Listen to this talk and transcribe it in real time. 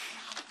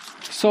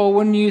So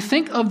when you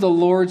think of the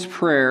Lord's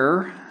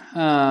Prayer,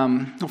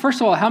 well,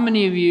 first of all, how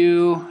many of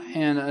you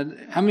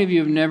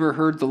have never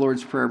heard the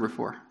Lord's Prayer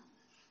before?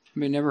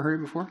 Anybody never heard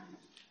it before?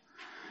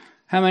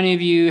 How many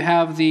of you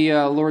have the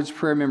Lord's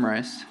Prayer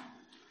memorized?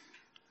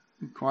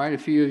 Quite a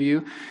few of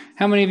you.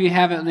 How many of you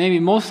have it maybe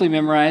mostly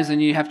memorized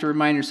and you have to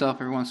remind yourself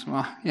every once in a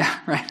while? Yeah,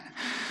 right.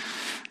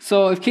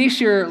 So in case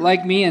you're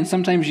like me and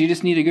sometimes you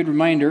just need a good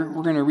reminder,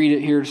 we're going to read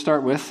it here to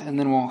start with, and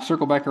then we'll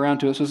circle back around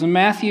to it. So it's in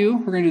Matthew.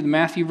 We're going to do the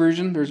Matthew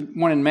version. There's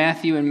one in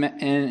Matthew and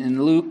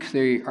in Luke.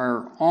 They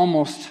are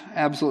almost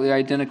absolutely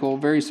identical,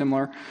 very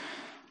similar.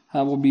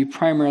 We'll be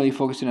primarily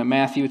focusing on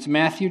Matthew. It's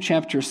Matthew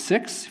chapter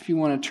 6, if you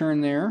want to turn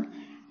there,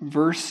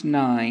 verse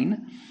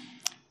 9.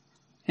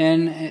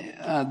 And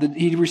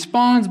he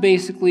responds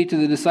basically to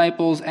the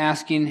disciples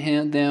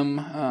asking them,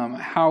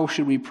 how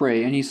should we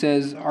pray? And he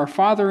says, Our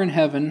Father in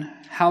heaven,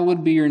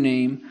 hallowed be your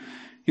name.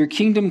 Your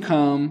kingdom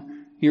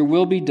come, your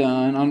will be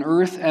done, on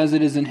earth as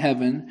it is in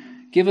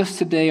heaven. Give us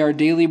today our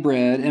daily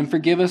bread, and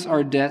forgive us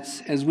our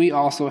debts as we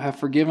also have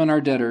forgiven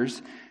our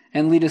debtors.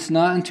 And lead us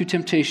not into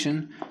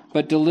temptation,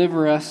 but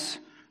deliver us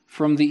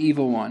from the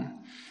evil one.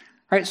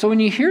 All right, so when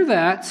you hear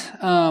that,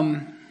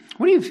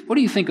 what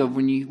do you think of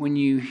when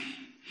you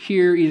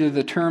hear either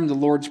the term the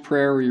Lord's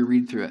Prayer or you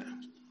read through it?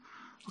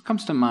 What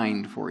comes to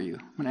mind for you?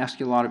 I'm going to ask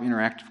you a lot of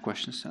interactive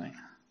questions tonight.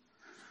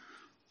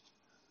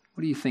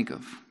 What do you think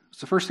of? What's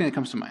the first thing that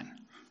comes to mind?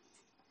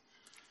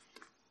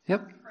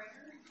 Yep.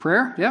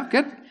 Prayer? Yeah,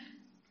 good.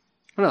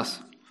 What else?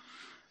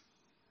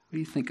 What do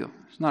you think of?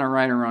 It's not a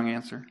right or wrong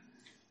answer.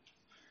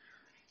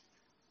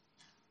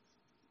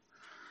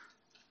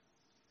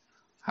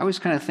 I always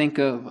kind of think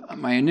of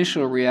my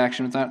initial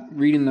reaction without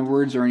reading the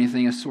words or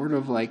anything as sort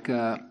of like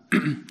a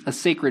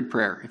sacred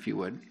prayer, if you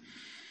would.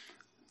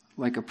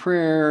 Like a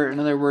prayer, in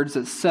other words,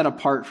 that's set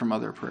apart from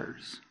other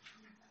prayers.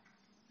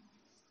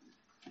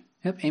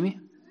 Yep, Amy?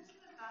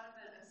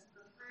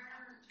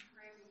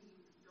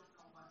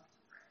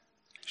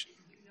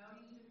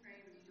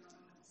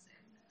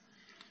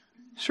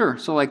 Sure.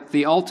 So like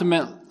the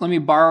ultimate, let me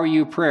borrow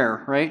you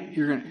prayer, right? If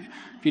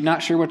you're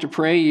not sure what to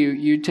pray,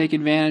 you take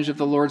advantage of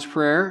the Lord's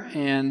Prayer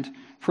and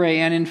pray.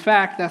 And in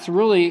fact, that's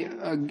really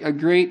a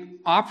great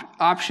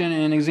option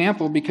and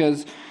example,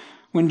 because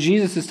when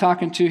Jesus is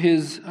talking to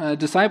his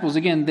disciples,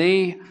 again,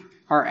 they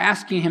are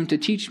asking him to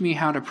teach me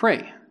how to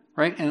pray,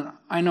 right? And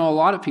I know a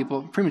lot of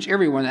people, pretty much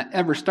everyone that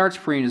ever starts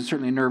praying is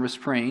certainly nervous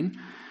praying.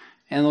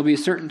 And there'll be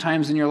certain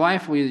times in your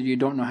life where either you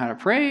don't know how to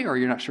pray or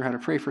you're not sure how to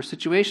pray for a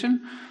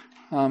situation.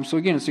 So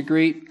again, it's a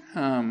great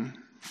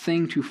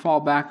thing to fall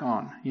back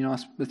on. You know,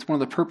 that's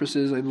one of the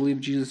purposes I believe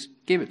Jesus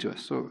gave it to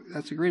us. So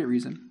that's a great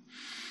reason.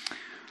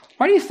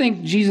 Why do you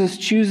think Jesus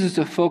chooses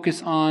to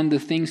focus on the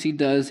things he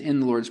does in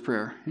the Lord's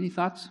Prayer? Any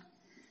thoughts?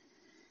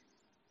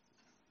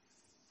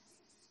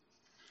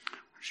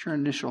 What's your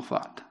initial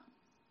thought?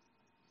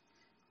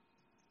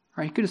 All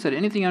right, he could have said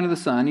anything under the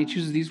sun. He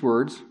chooses these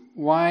words.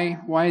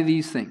 Why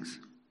these things?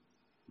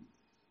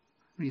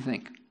 What do you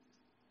think?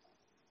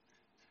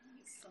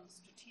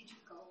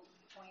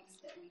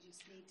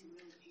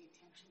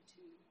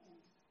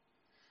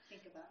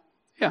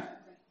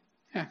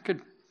 Yeah,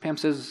 good. Pam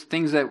says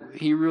things that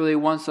he really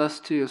wants us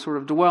to sort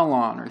of dwell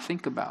on or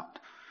think about,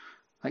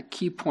 like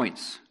key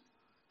points.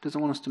 Doesn't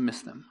want us to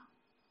miss them.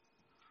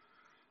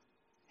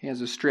 He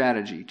has a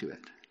strategy to it.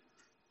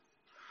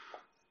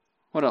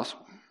 What else?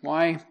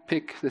 Why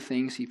pick the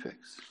things he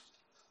picks?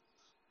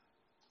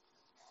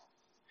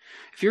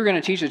 If you're going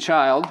to teach a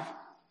child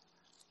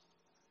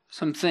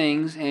some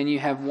things and you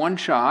have one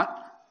shot,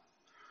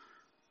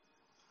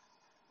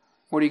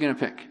 what are you going to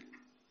pick?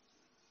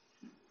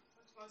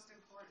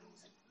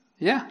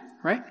 Yeah,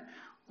 right?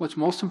 What's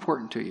most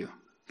important to you?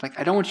 Like,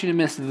 I don't want you to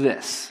miss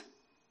this,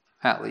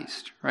 at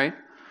least, right?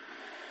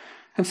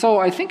 And so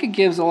I think it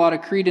gives a lot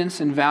of credence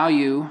and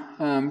value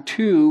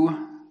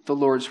to the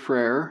Lord's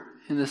Prayer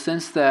in the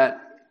sense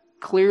that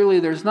clearly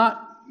there's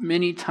not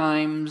many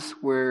times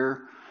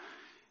where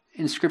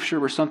in Scripture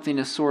where something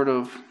is sort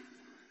of,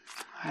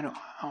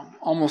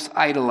 almost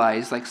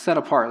idolized, like set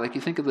apart. Like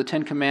you think of the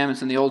Ten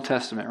Commandments in the Old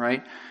Testament,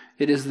 right?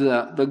 It is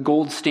the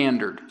gold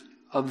standard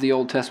of the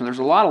Old Testament. There's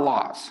a lot of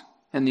laws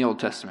in the Old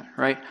Testament,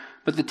 right?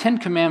 But the Ten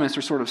Commandments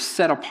are sort of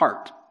set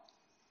apart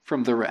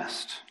from the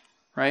rest,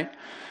 right?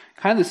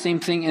 Kind of the same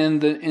thing in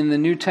the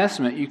New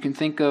Testament. You can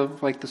think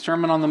of like the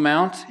Sermon on the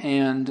Mount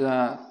and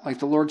like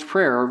the Lord's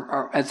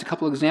Prayer as a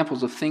couple of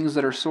examples of things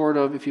that are sort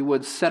of, if you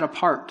would, set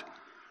apart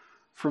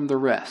from the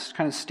rest,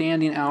 kind of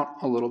standing out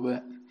a little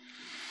bit.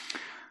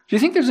 Do you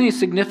think there's any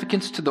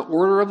significance to the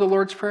order of the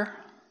Lord's Prayer?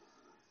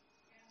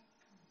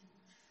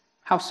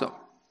 How so?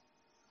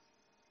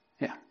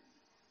 Yeah.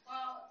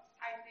 Well,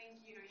 I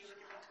think, you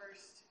look at the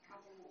first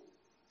couple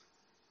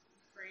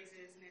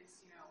phrases and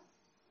it's,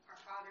 our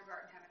Father who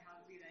art in heaven,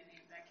 hallowed be thy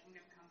name, thy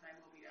kingdom come, thy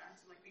will be done.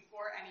 So like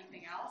before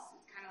anything else,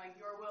 it's kind of like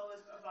your will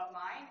is above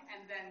mine,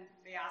 and then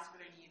they ask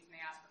for their needs and they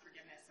ask for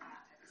forgiveness and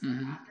that type of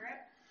stuff after it.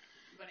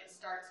 But it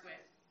starts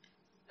with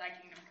thy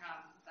kingdom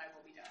come, thy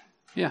will be done.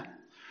 Yeah.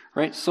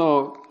 right?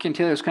 So Ken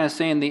Taylor's kind of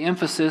saying the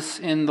emphasis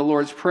in the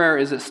Lord's Prayer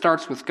is it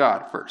starts with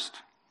God first,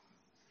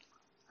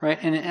 right?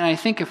 And I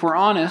think if we're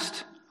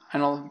honest, I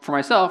know for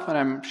myself, and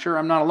I'm sure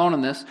I'm not alone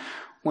in this,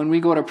 when we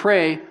go to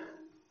pray,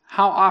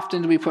 how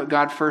often do we put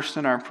God first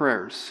in our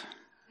prayers?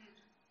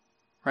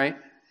 Right?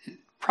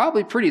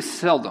 Probably pretty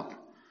seldom,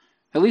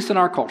 at least in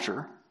our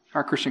culture,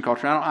 our Christian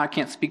culture. I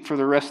can't speak for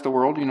the rest of the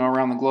world,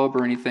 around the globe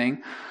or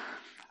anything,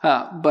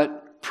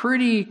 but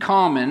pretty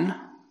common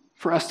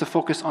for us to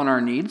focus on our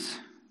needs,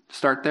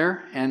 start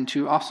there, and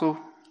to also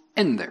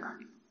end there.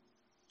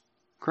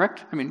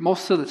 Correct?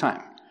 Most of the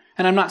time.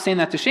 And I'm not saying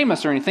that to shame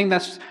us or anything.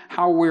 That's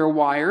how we're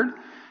wired,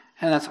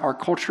 and that's our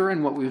culture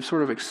and what we've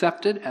sort of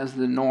accepted as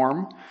the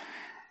norm.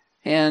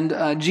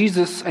 And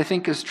Jesus, I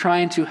think, is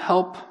trying to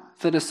help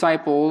the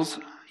disciples.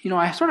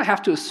 I sort of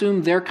have to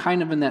assume they're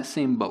kind of in that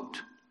same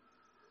boat.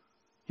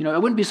 I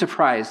wouldn't be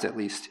surprised, at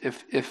least,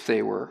 if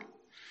they were.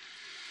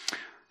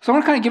 So I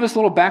want to kind of give us a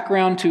little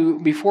background to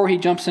before he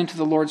jumps into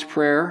the Lord's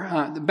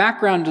Prayer. The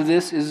background to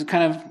this is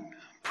kind of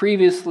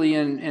previously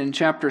in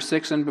chapter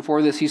 6 and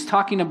before this, he's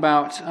talking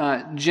about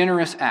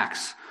generous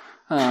acts,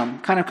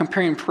 kind of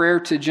comparing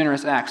prayer to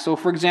generous acts. So,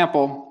 for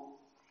example,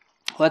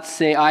 let's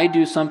say I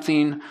do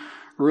something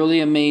really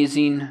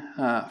amazing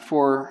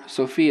for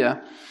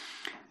Sophia,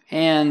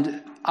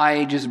 and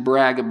I just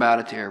brag about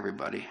it to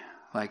everybody.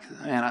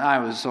 Man, I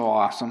was so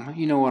awesome.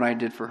 You know what I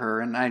did for her.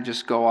 And I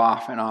just go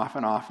off and off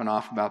and off and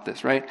off about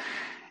this, right?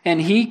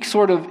 And he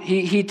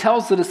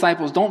tells the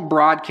disciples, don't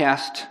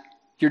broadcast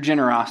your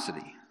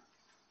generosity,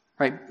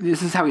 right?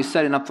 This is how he's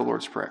setting up the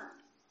Lord's Prayer,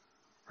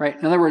 right?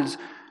 In other words,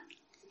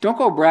 don't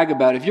go brag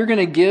about it. If you're going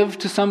to give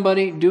to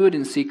somebody, do it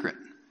in secret.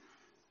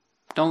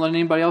 Don't let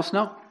anybody else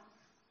know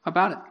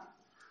about it,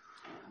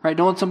 right?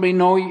 Don't let somebody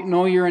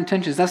know your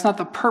intentions. That's not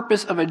the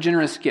purpose of a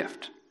generous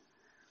gift.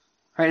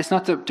 Right? It's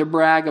not to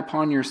brag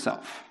upon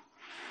yourself.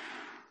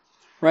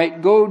 Right?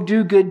 Go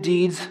do good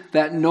deeds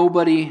that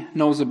nobody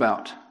knows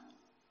about.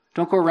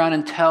 Don't go around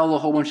and tell a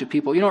whole bunch of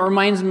people. It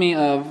reminds me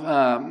of,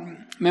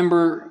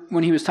 remember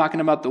when he was talking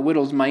about the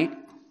widow's mite?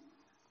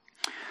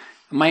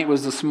 The mite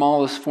was the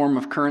smallest form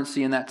of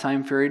currency in that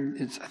time period.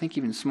 It's, I think,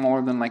 even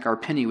smaller than our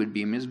penny would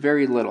be. It's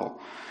very little.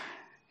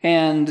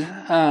 And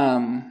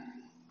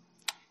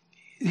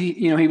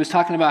he was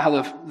talking about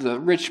how the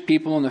rich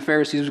people and the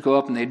Pharisees would go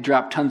up and they'd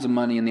drop tons of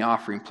money in the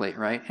offering plate,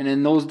 right? And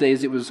in those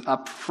days, it was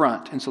up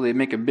front, and so they'd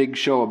make a big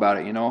show about it,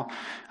 I don't know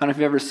if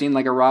you've ever seen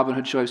a Robin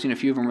Hood show. I've seen a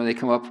few of them where they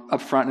come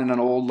up front in an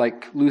old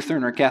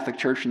Lutheran or Catholic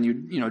church, and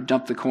you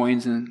dump the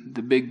coins, and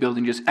the big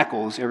building just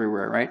echoes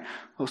everywhere, right?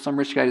 Well, some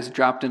rich guy just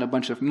dropped in a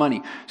bunch of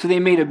money. So they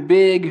made a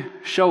big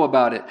show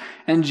about it.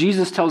 And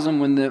Jesus tells them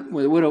when the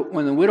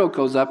widow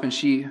goes up and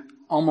she,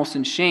 almost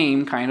in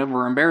shame, kind of,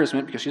 or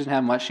embarrassment, because she doesn't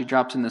have much, she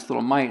drops in this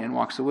little mite and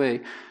walks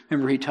away.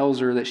 Remember, he tells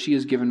her that she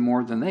has given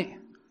more than they.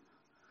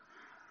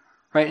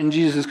 Right? And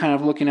Jesus is kind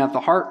of looking at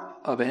the heart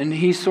of it. And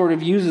he sort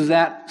of uses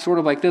that, sort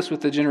of like this with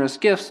the generous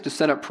gifts, to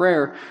set up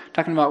prayer,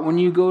 talking about when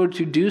you go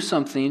to do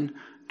something,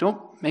 don't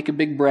make a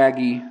big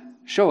braggy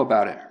show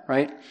about it,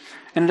 right?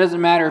 And it doesn't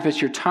matter if it's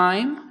your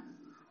time,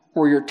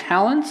 or your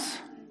talents,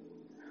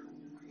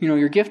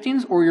 your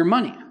giftings, or your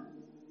money.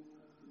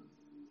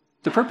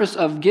 The purpose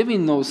of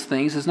giving those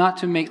things is not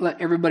to let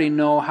everybody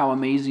know how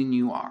amazing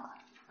you are,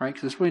 right?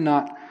 Because it's really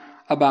not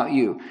about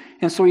you.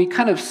 And so he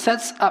kind of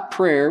sets up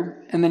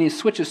prayer, and then he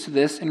switches to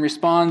this and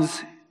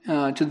responds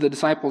to the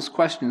disciples'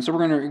 questions. So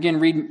we're going to, again,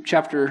 read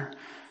chapter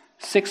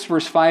 6,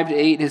 verse 5 to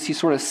 8, as he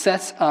sort of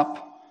sets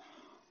up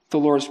the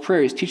Lord's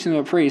Prayer. He's teaching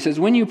them to pray. He says,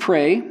 when you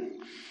pray,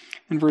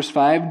 in verse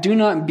 5, do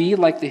not be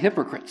like the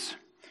hypocrites,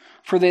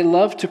 for they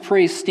love to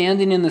pray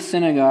standing in the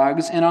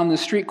synagogues and on the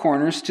street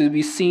corners to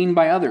be seen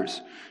by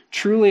others.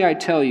 Truly, I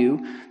tell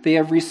you, they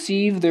have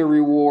received their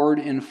reward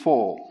in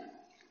full,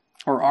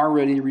 or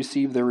already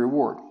received their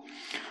reward.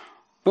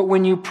 But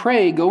when you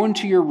pray, go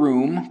into your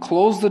room,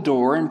 close the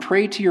door, and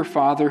pray to your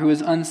Father who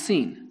is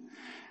unseen.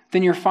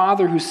 Then your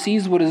Father who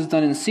sees what is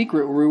done in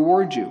secret will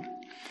reward you.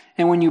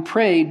 And when you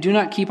pray, do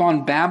not keep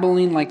on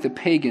babbling like the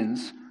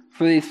pagans,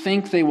 for they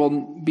think they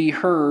will be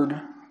heard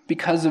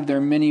because of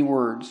their many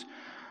words.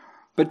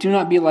 But do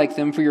not be like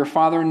them, for your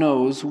Father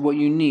knows what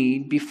you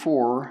need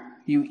before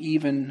you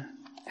even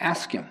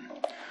ask him.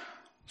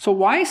 So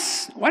why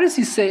does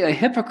he say a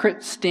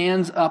hypocrite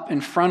stands up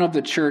in front of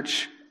the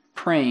church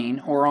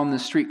praying or on the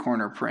street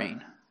corner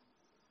praying?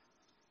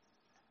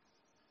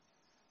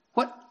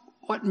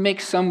 What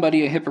makes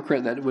somebody a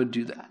hypocrite that would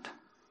do that?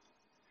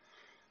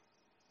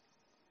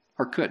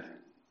 Or could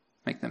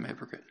make them a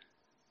hypocrite?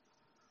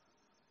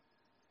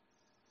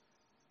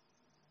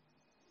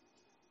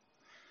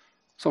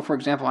 So, for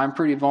example, I'm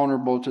pretty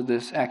vulnerable to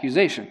this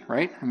accusation,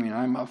 right?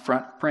 I'm up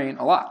front praying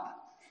a lot.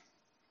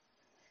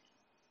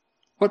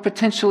 What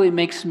potentially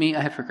makes me a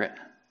hypocrite?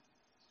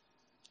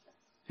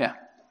 Yeah.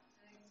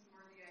 I think it's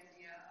more the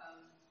idea of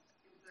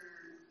if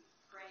they're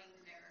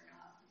praying there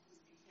not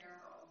because they care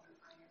about what they're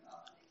praying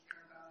about, but they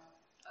care about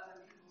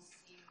other people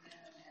seeing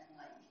them and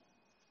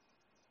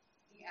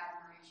the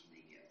admiration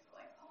they give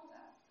for oh,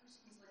 that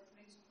person's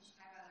putting so much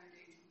time out of their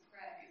day to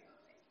pray,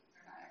 but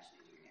they're not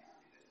actually doing it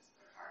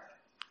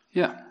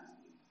Yeah.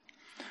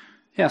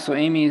 Yeah, so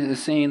Amy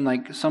is saying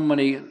like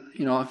somebody,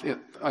 if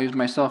I'll use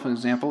myself as an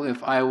example,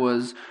 if I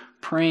was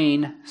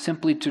praying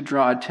simply to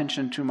draw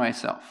attention to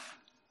myself,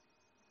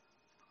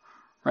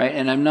 right?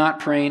 And I'm not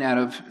praying out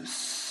of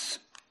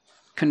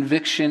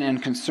conviction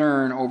and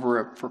concern over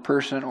a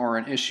person or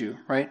an issue,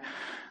 right?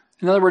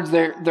 In other words,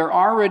 they're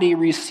already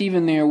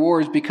receiving the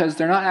awards because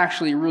they're not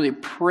actually really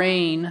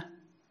praying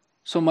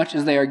so much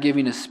as they are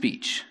giving a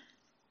speech.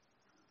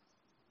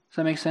 Does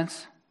that make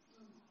sense?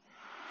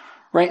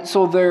 Right?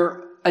 So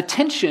their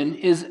attention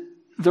is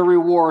the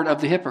reward of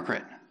the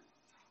hypocrite.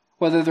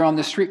 Whether they're on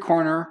the street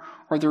corner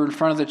or they're in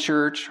front of the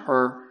church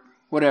or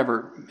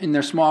whatever, in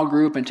their small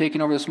group and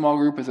taking over the small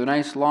group with a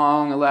nice,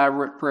 long,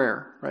 elaborate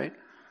prayer, right?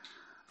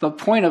 The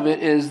point of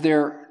it is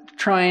they're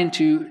trying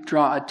to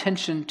draw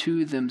attention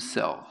to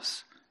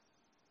themselves.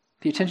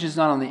 The attention is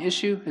not on the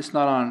issue. It's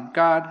not on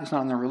God. It's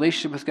not on their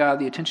relationship with God.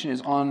 The attention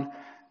is on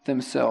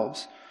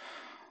themselves.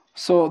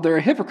 So they're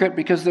a hypocrite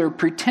because they're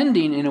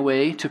pretending in a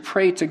way to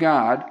pray to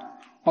God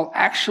while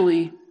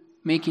actually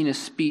making a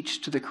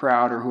speech to the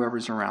crowd or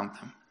whoever's around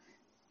them.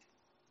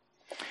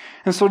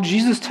 And so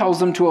Jesus tells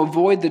them to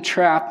avoid the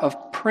trap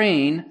of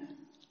praying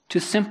to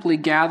simply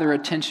gather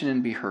attention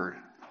and be heard.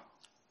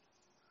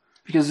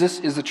 Because this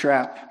is the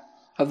trap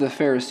of the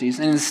Pharisees.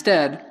 And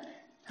instead,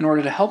 in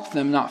order to help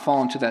them not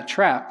fall into that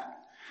trap,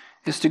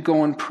 is to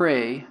go and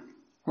pray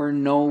where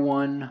no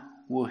one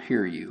will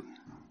hear you.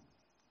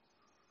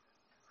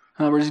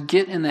 In other words,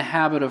 get in the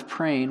habit of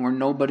praying where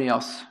nobody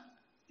else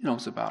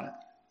knows about it.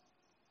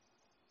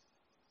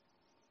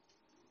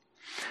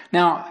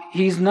 Now,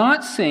 Jesus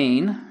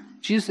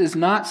is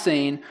not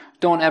saying,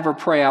 don't ever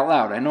pray out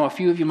loud. I know a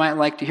few of you might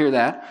like to hear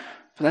that,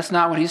 but that's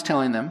not what he's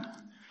telling them.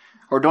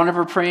 Or don't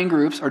ever pray in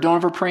groups, or don't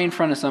ever pray in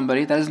front of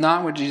somebody. That is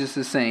not what Jesus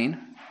is saying.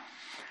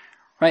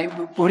 Right?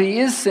 What he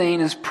is saying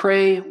is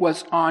pray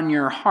what's on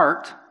your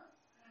heart,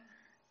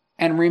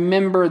 and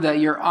remember that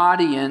your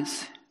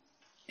audience,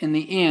 in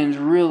the end,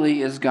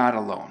 really is God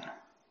alone.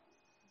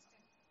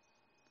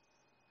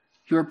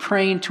 You are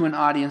praying to an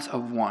audience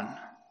of one.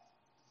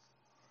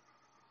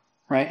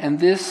 Right? And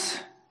this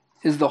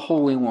is the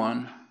Holy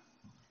One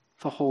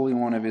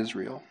of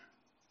Israel.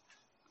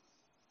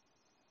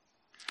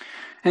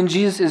 And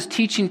Jesus is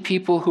teaching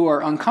people who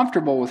are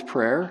uncomfortable with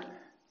prayer,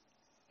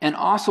 and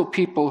also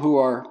people who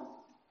are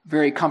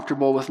very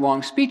comfortable with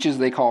long speeches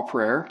they call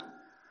prayer,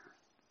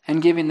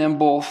 and giving them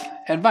both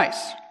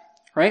advice.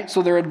 Right?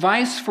 So their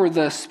advice for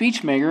the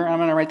speech maker, I'm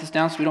going to write this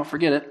down so we don't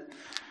forget it.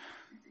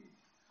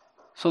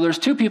 So there's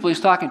two people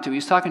he's talking to.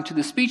 He's talking to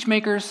the speech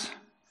makers,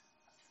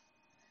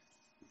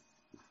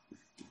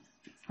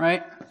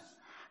 right?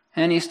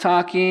 And he's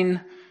talking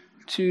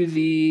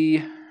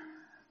to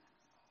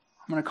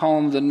I'm going to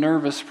call them the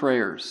nervous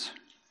prayers.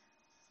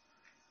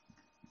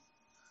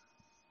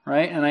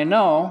 Right? And I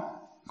know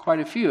quite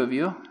a few of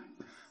you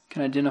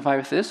can identify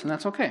with this, and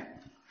that's okay.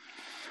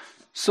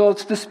 So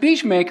it's the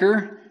speech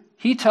maker.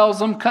 He tells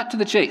them, cut to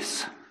the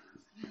chase.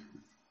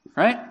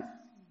 Right?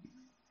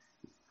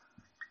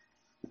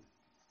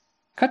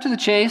 Cut to the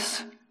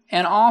chase,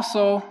 and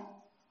also,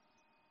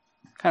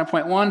 kind of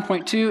point 1,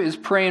 point 2 is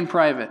pray in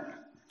private.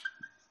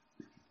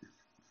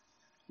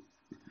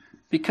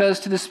 Because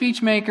to the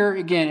speech maker,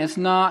 again, it's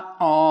not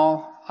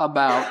all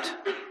about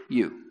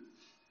you.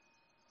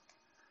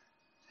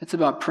 It's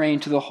about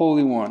praying to the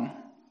Holy One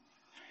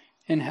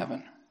in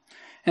heaven.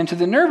 And to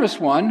the nervous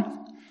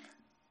one,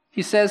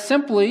 he says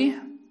simply,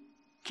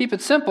 keep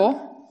it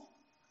simple,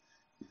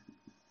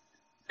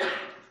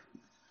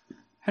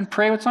 and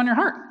pray what's on your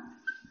heart.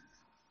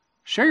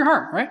 Share your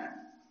heart, right?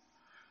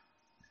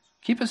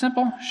 Keep it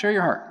simple, share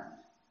your heart.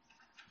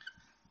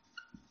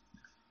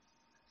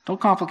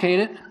 Don't complicate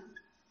it.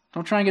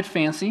 Don't try and get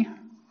fancy.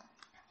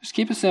 Just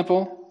keep it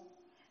simple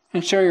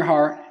and share your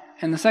heart.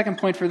 And the second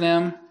point for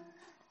them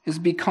is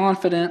be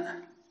confident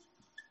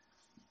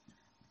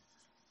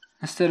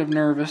instead of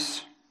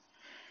nervous,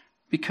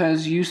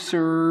 because you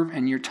serve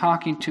and you're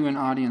talking to an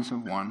audience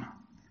of one.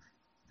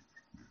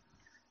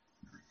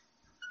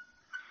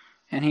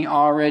 And he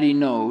already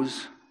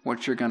knows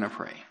what you're going to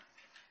pray.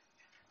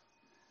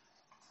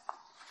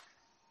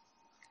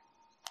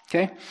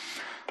 Okay?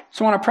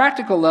 So on a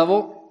practical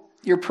level,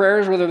 your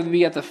prayers, whether they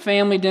be at the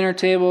family dinner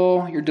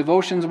table, your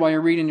devotions while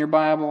you're reading your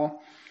Bible,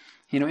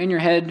 in your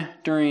head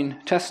during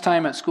test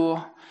time at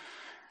school,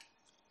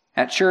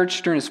 at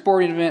church, during a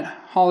sporting event,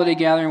 holiday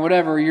gathering,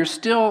 whatever, you're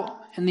still,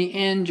 in the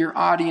end, your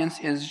audience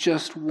is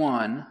just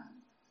one,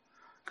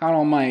 God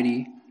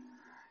Almighty.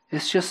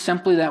 It's just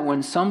simply that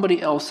when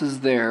somebody else is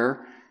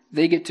there,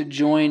 they get to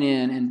join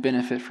in and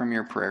benefit from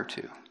your prayer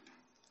too.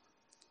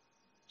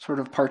 Sort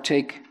of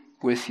partake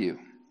with you.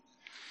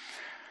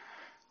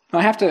 Now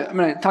I'm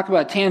going to talk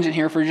about a tangent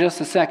here for just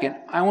a second.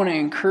 I want to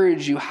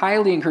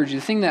highly encourage you.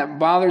 The thing that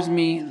bothers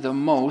me the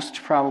most, it's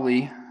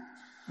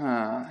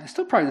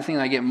still probably the thing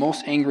that I get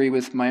most angry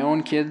with my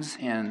own kids,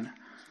 and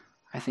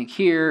I think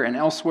here and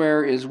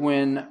elsewhere, is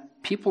when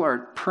people are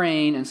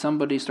praying and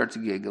somebody starts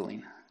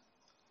giggling.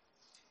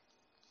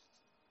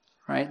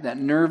 Right? That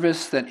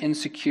nervous, that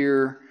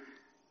insecure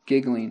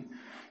giggling.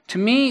 to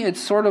me, it's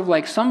sort of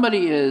like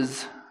somebody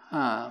is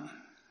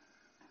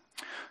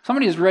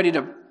ready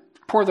to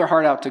pour their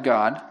heart out to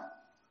God,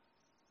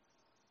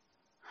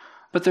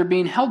 but they're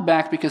being held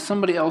back because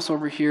somebody else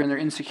over here in their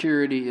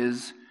insecurity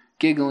is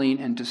giggling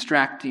and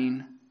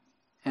distracting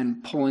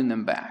and pulling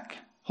them back,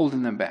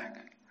 holding them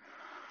back.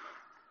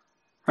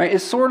 Right?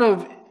 It's sort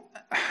of,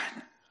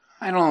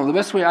 I don't know, the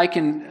best way I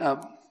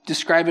can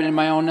describe it in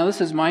my own, now this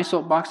is my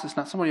soapbox, it's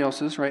not somebody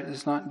else's, right?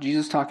 It's not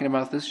Jesus talking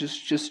about this,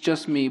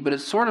 just me, but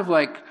it's sort of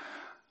like,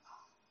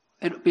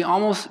 it'd be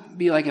almost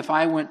be like if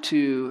I went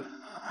to,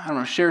 I don't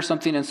know, share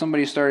something and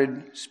somebody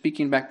started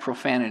speaking back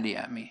profanity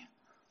at me.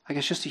 Like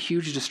it's just a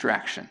huge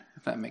distraction,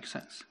 if that makes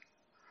sense.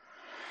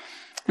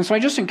 And so I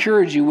just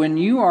encourage you, when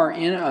you are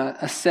in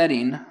a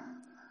setting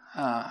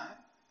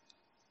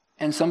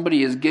and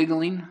somebody is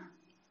giggling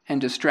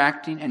and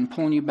distracting and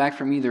pulling you back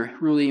from either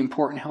really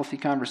important, healthy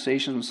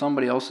conversations when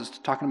somebody else is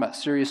talking about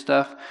serious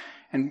stuff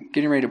and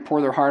getting ready to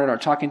pour their heart out or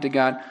talking to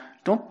God,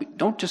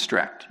 don't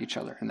distract each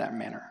other in that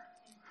manner.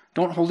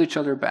 Don't hold each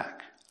other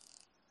back.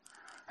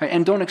 Right?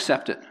 And don't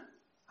accept it.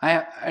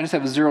 I just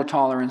have zero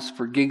tolerance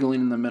for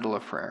giggling in the middle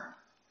of prayer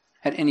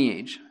at any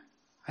age.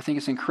 I think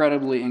it's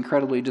incredibly,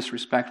 incredibly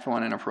disrespectful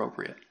and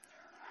inappropriate.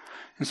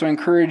 And so I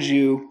encourage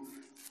you,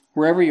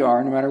 wherever you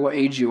are, no matter what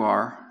age you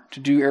are, to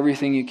do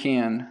everything you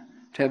can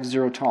to have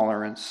zero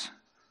tolerance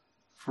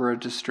for a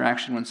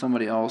distraction when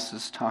somebody else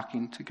is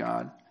talking to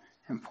God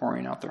and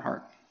pouring out their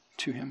heart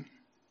to Him.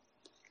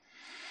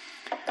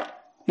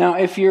 Now,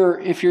 if you're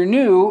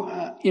new,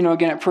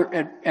 again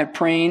at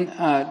praying,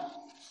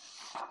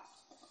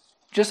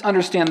 just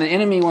understand the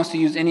enemy wants to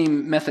use any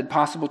method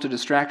possible to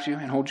distract you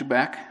and hold you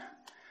back.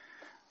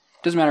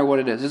 Doesn't matter what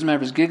it is. Doesn't matter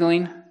if it's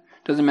giggling.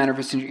 Doesn't matter if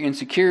it's your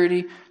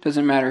insecurity.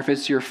 Doesn't matter if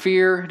it's your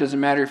fear. Doesn't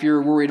matter if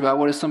you're worried about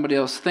what does somebody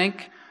else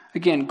think.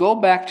 Again, go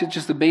back to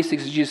just the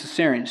basics of Jesus'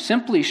 sharing.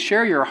 Simply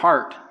share your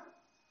heart.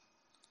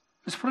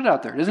 Just put it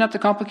out there. It doesn't have to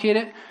complicate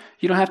it.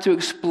 You don't have to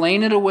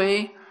explain it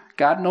away.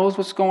 God knows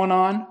what's going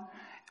on.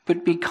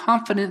 But be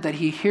confident that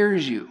He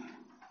hears you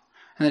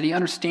and that He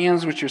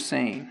understands what you're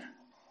saying.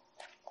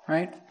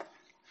 Right?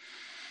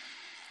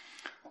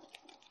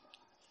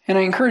 And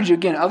I encourage you,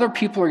 again, other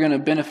people are going to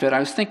benefit. I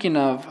was thinking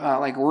of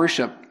like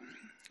worship.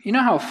 You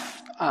know how,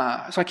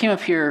 so I came up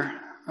here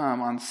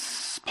on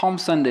Palm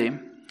Sunday.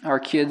 Our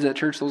kids at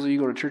church, those of you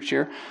who go to church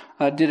here,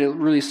 did a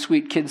really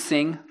sweet kids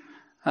sing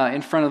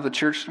in front of the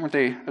church. Weren't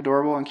they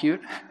adorable and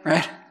cute?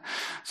 Right?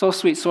 So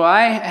sweet. So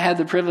I had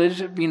the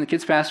privilege of being the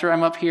kids pastor.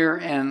 I'm up here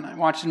and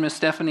watching Miss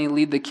Stephanie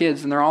lead the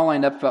kids, and they're all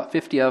lined up, about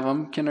 50 of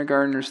them,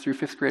 kindergartners through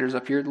 5th graders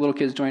up here. The little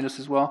kids joined us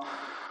as well.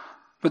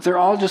 But they're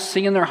all just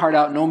singing their heart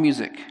out, no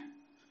music.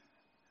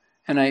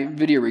 And I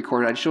video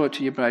recorded. I'd show it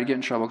to you, but I'd get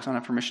in trouble because I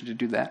don't have permission to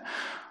do that.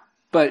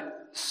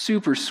 But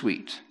super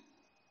sweet.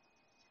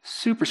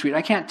 Super sweet.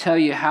 I can't tell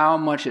you how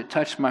much it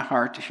touched my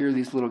heart to hear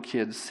these little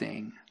kids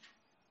sing.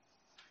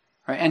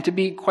 Right? And to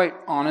be quite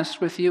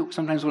honest with you,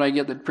 sometimes when I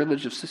get the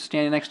privilege of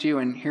standing next to you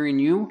and hearing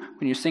you,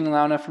 when you're singing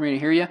loud enough for me to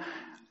hear you,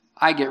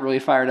 I get really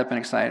fired up and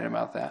excited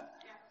about that.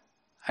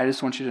 I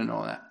just want you to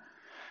know that.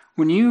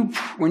 When you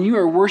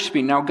are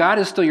worshiping, now God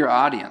is still your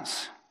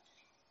audience.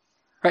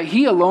 Right?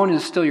 He alone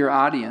is still your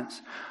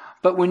audience.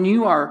 But when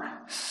you are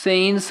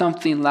saying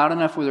something loud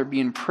enough, whether it be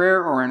in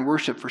prayer or in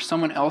worship, for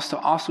someone else to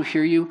also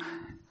hear you,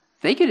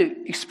 they get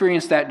to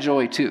experience that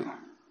joy too.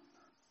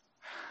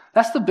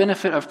 That's the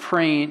benefit of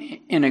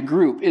praying in a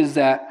group, is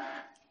that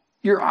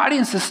your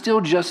audience is still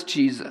just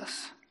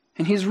Jesus.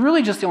 And He's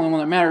really just the only one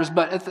that matters,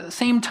 but at the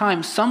same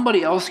time,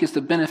 somebody else gets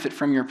to benefit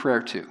from your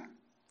prayer too.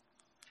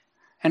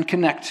 And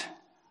connect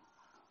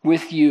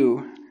with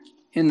you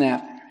in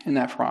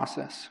that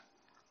process.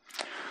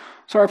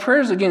 So our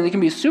prayers, again, they can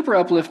be super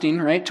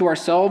uplifting, right, to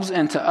ourselves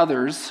and to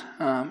others.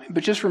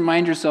 But just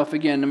remind yourself,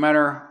 again, no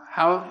matter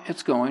how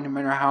it's going, no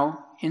matter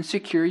how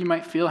insecure you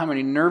might feel, how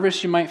many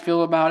nervous you might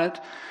feel about it,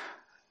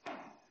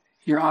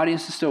 your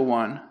audience is still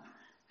one.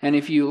 And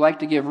if you like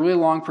to give really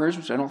long prayers,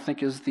 which I don't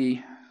think is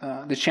the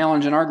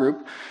challenge in our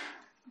group,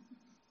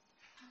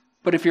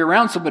 but if you're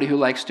around somebody who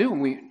likes to,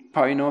 and we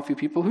probably know a few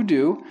people who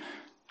do,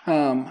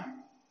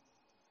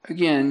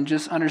 again,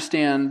 just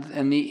understand,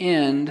 in the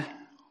end,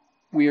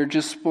 we are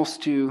just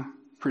supposed to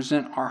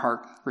present our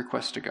heart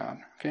request to God,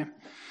 okay?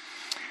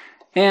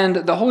 And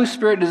the Holy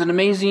Spirit is an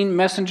amazing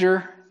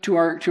messenger to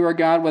our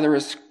God, whether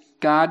it's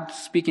God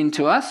speaking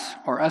to us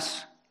or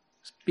us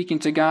speaking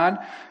to God.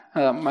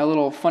 My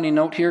little funny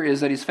note here is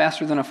that He's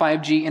faster than a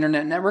 5G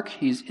internet network.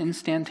 He's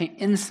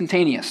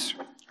instantaneous,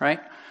 right?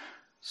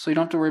 So you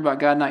don't have to worry about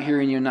God not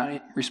hearing you and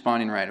not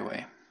responding right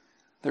away.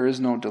 There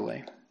is no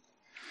delay.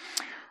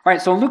 All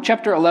right, so in Luke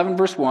chapter 11,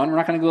 verse 1, we're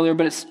not going to go there,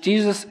 but it's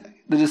Jesus.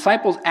 The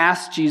disciples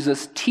asked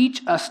Jesus,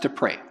 "Teach us to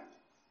pray."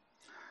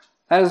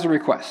 That is the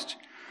request.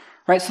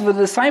 Right? So the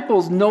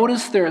disciples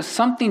notice there is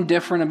something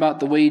different about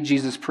the way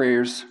Jesus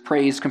prays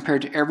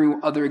compared to every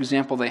other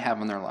example they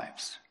have in their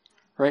lives.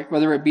 Right?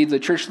 Whether it be the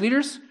church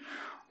leaders,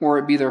 or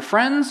it be their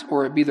friends,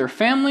 or it be their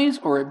families,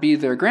 or it be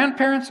their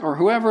grandparents, or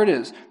whoever it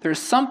is. There's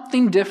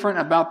something different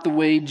about the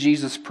way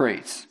Jesus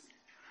prays.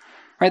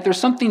 Right? There's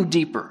something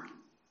deeper.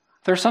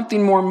 There's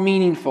something more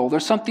meaningful.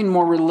 There's something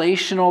more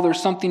relational.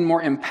 There's something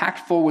more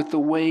impactful with the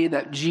way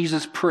that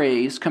Jesus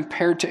prays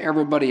compared to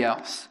everybody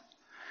else.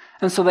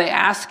 And so they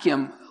ask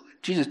him,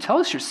 Jesus, tell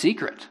us your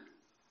secret.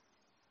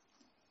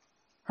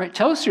 Right?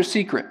 Tell us your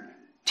secret.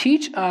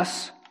 Teach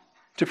us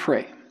to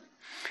pray.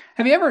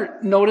 Have you ever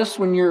noticed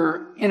when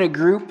you're in a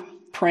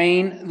group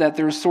praying that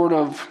there's sort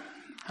of,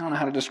 I don't know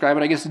how to describe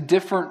it, I guess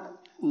different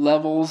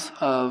levels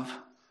of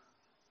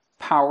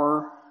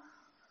power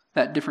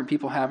that different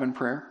people have in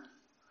prayer?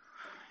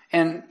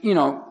 And,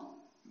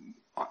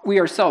 we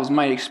ourselves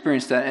might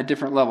experience that at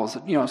different levels.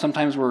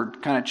 Sometimes we're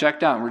kind of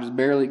checked out.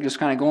 We're just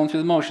kind of going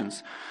through the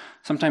motions.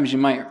 Sometimes you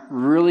might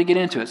really get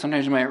into it.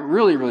 Sometimes you might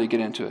really, really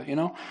get into it,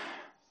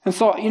 And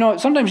so,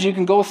 sometimes you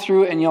can go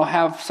through and you'll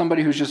have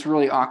somebody who's just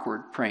really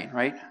awkward praying,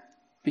 right?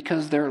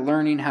 Because they're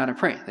learning how to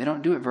pray. They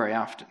don't do it very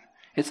often.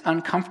 It's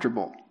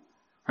uncomfortable,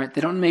 right?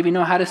 They don't maybe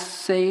know how to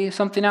say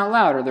something out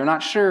loud, or they're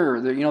not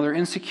sure. They're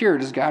insecure.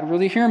 Does God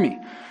really hear me?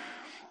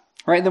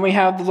 Right? Then we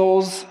have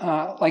those,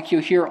 like you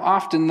hear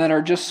often, that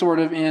are just sort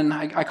of in,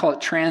 I call it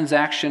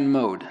transaction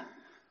mode.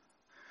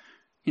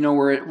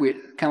 Where we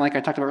kind of like I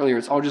talked about earlier,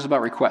 it's all just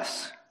about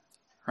requests,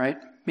 right?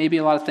 Maybe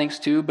a lot of things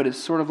too, but it's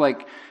sort of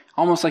like,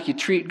 almost like you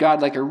treat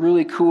God like a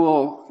really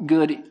cool,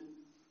 good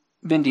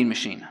vending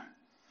machine.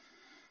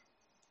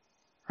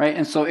 Right?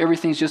 And so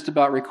everything's just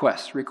about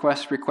requests.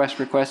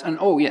 And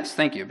oh, yes,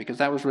 thank you, because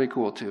that was really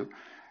cool too.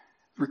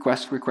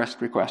 Request. You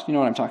know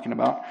what I'm talking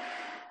about.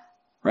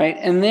 Right?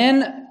 And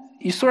then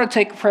you sort of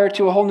take prayer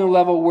to a whole new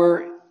level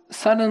where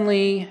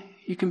suddenly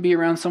you can be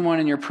around someone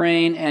and you're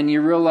praying and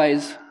you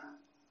realize,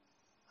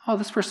 oh,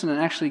 this person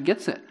actually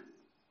gets it.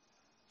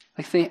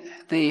 Like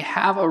they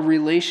have a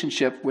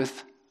relationship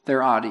with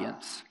their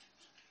audience.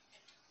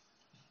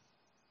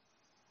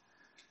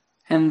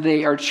 And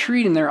they are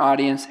treating their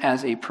audience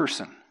as a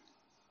person,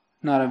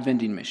 not a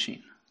vending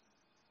machine.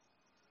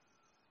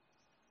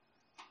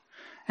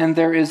 And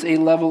there is a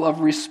level of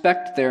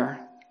respect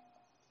there.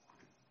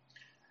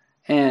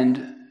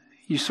 And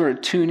you sort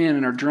of tune in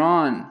and are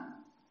drawn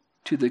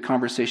to the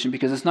conversation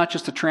because it's not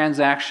just a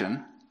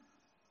transaction,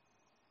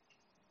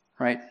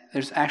 right?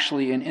 There's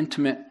actually an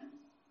intimate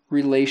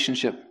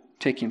relationship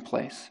taking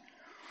place.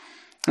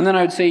 And then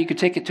I would say you could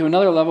take it to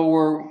another level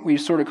where we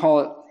sort of call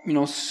it,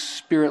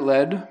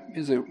 spirit-led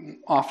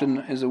often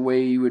is a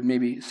way you would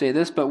maybe say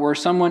this, but where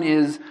someone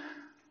is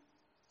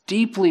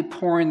deeply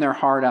pouring their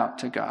heart out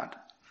to God.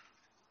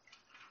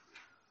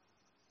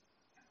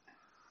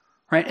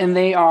 Right? And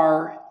they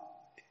are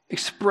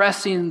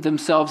expressing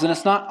themselves, and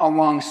it's not a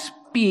long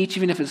speech,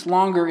 even if it's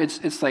longer,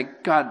 it's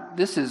like, God,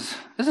 this is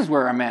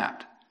where I'm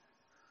at.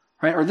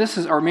 Right?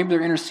 Or maybe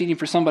they're interceding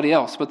for somebody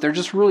else, but they're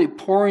just really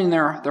pouring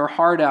their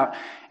heart out.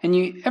 And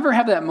you ever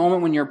have that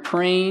moment when you're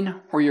praying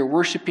or you're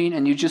worshiping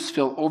and you just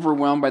feel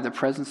overwhelmed by the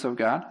presence of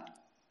God?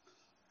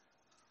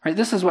 Right?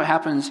 This is what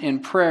happens in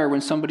prayer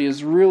when somebody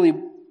is really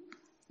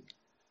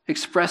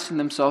expressing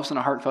themselves in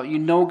a heartfelt.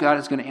 God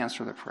is going to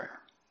answer the prayer.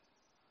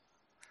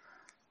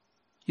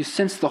 You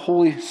sense the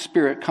Holy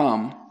Spirit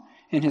come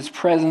in His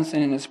presence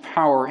and in His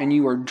power, and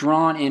you are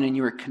drawn in and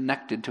you are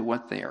connected to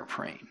what they are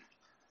praying.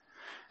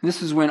 And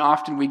this is when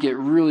often we get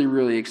really,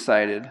 really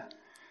excited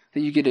that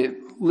you get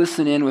to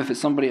listen in with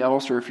somebody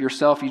else, or if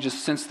yourself, you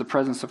just sense the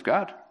presence of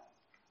God.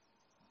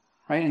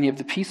 Right? And you have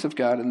the peace of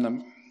God and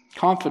the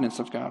confidence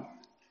of God.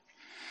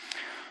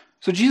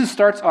 So Jesus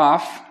starts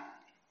off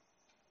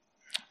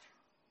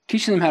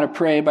teaching them how to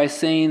pray by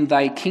saying,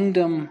 "Thy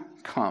kingdom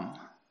come."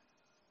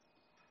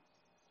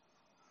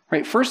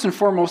 Right? First and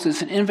foremost,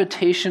 it's an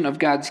invitation of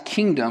God's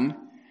kingdom,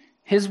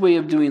 His way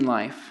of doing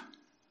life,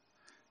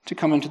 to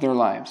come into their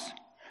lives.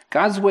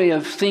 God's way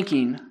of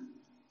thinking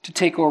to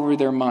take over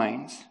their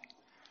minds.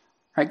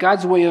 Right?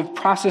 God's way of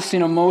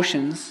processing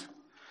emotions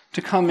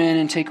to come in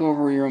and take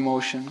over your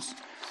emotions.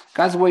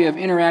 God's way of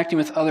interacting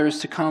with others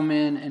to come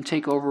in and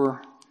take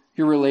over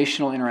your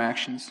relational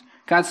interactions.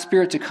 God's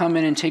Spirit to come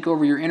in and take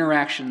over your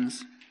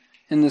interactions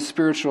in the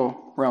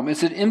spiritual realm.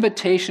 It's an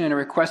invitation and a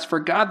request for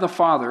God the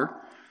Father,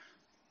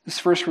 this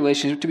first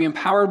relationship, to be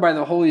empowered by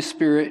the Holy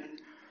Spirit,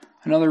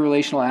 another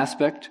relational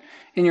aspect,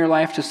 in your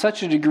life to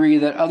such a degree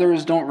that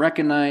others don't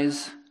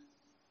recognize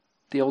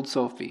the old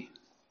Sophie,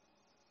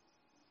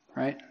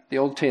 right? The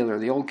old Taylor,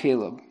 the old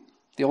Caleb,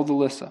 the old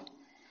Alyssa.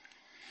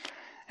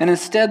 And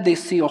instead they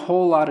see a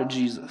whole lot of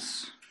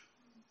Jesus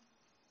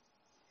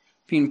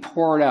being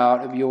poured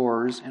out of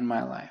yours in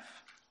my life.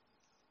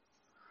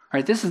 All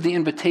right, this is the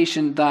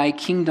invitation, "Thy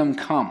kingdom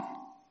come."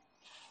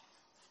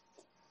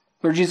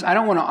 Lord Jesus, I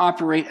don't want to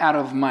operate out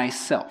of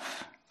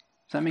myself.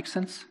 Does that make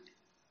sense?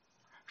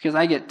 Because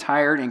I get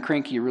tired and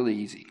cranky really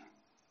easy.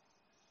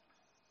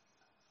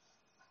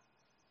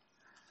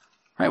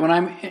 Right? When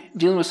I'm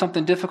dealing with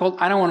something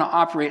difficult, I don't want to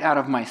operate out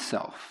of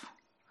myself.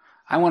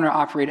 I want to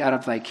operate out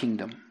of Thy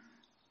kingdom.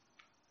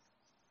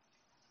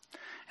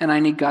 And I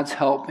need God's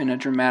help in a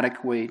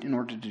dramatic way in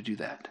order to do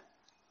that.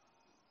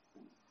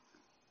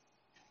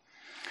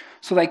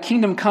 So Thy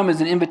kingdom come is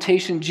an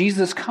invitation.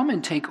 Jesus, come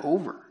and take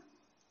over.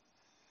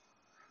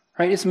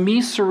 Right? It's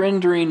me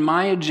surrendering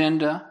my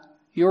agenda,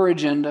 your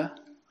agenda,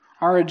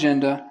 our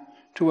agenda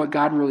to what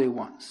God really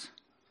wants.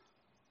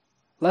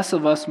 Less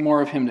of us,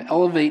 more of him, to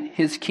elevate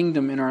his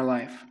kingdom in our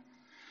life.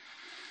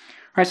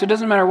 All right, so it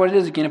doesn't matter what it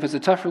is. Again, if it's a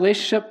tough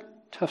relationship,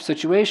 tough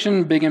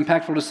situation, big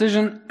impactful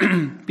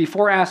decision,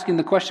 before asking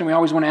the question, we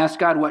always want to ask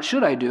God, what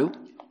should I do?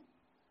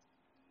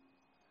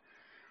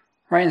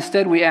 Right?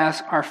 Instead, we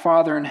ask our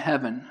Father in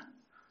heaven,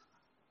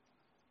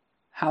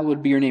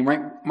 hallowed be your name.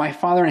 Right? My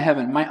Father in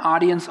heaven, my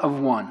audience of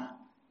one.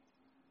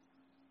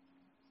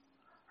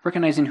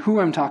 Recognizing who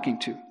I'm talking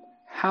to.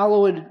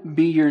 Hallowed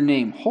be your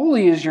name.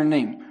 Holy is your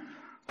name.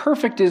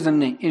 Perfect is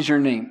your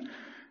name.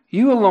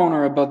 You alone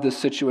are above this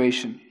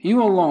situation.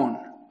 You alone,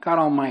 God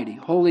Almighty,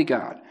 holy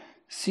God,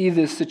 see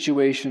this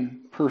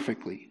situation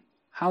perfectly.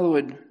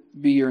 Hallowed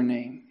be your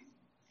name.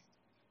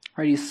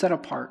 Right? He's set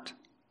apart.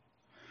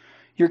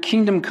 Your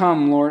kingdom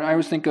come, Lord. I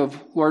always think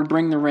of, Lord,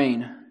 bring the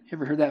rain. You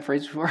ever heard that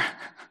phrase before?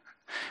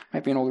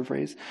 Might be an older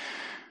phrase.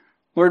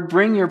 Lord,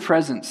 bring your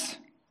presence.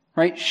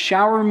 Right?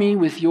 Shower me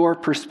with your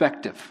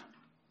perspective.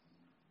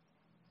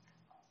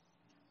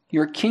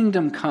 Your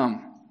kingdom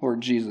come,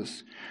 Lord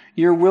Jesus.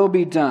 Your will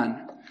be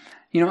done.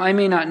 I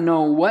may not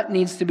know what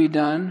needs to be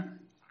done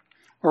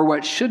or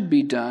what should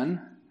be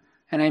done,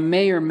 and I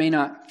may or may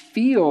not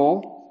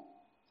feel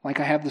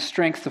like I have the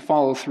strength to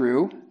follow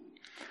through.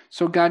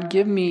 So God,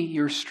 give me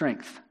your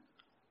strength.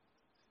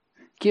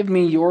 Give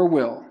me your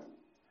will.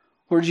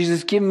 Lord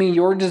Jesus, give me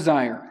your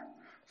desire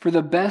for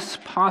the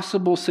best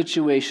possible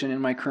situation in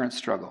my current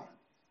struggle.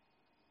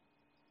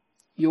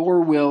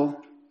 Your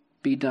will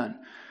be done.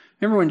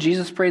 Remember when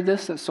Jesus prayed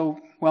this? That's so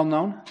well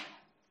known.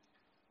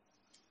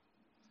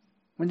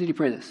 When did he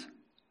pray this?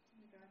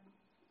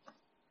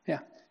 Yeah,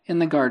 in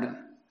the garden.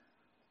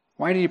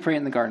 Why did he pray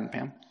in the garden,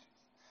 Pam?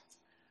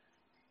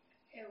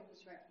 It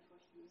was right before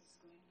he was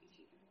going to be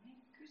taken away,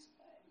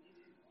 crucified. He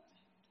didn't want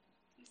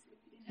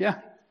him. Yeah,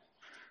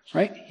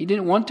 right? He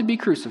didn't want to be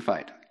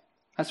crucified.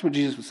 That's what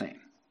Jesus was saying.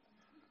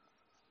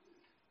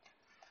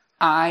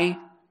 I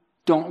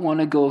don't want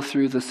to go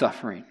through the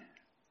suffering.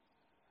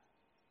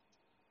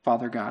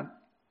 Father God,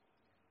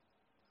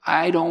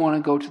 I don't want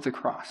to go to the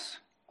cross.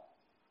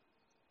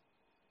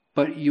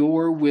 But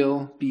your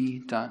will be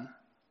done.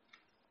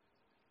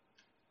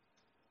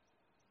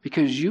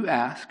 Because you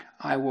ask,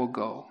 I will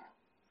go.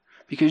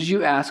 Because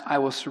you ask, I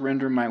will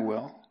surrender my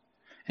will.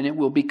 And it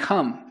will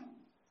become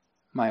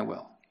my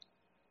will.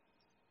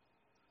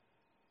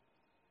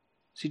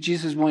 See,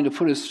 Jesus is willing to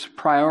put his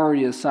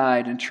priority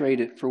aside and trade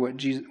it for what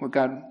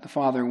God the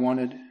Father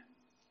wanted.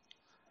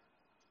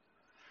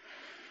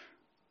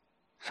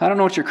 So I don't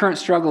know what your current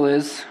struggle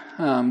is,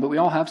 but we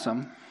all have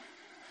some.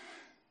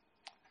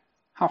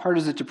 How hard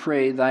is it to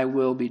pray, thy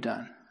will be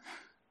done?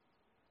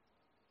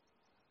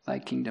 Thy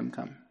kingdom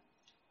come.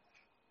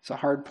 It's a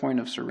hard point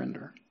of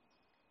surrender.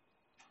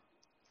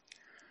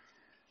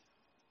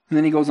 And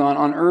then he goes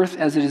on earth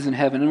as it is in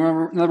heaven. In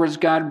other words,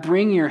 God,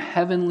 bring your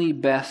heavenly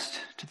best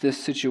to this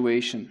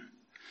situation.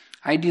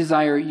 I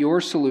desire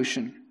your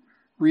solution.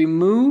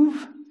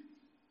 Remove,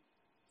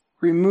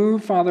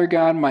 Father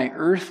God, my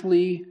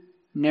earthly,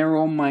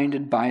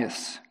 narrow-minded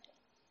bias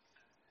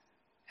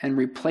and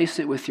replace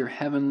it with your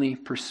heavenly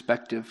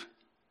perspective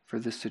for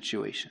this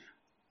situation.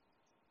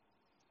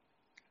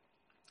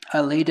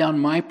 I lay down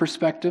my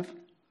perspective.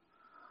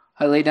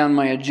 I lay down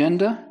my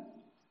agenda.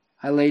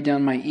 I lay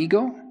down my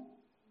ego.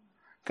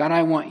 God,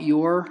 I want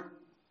your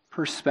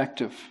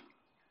perspective.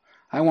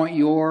 I want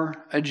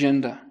your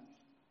agenda.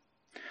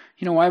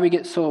 You know why we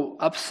get so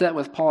upset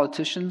with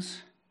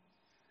politicians?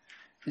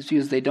 It's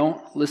because they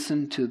don't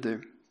listen to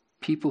the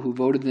people who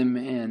voted them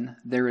in,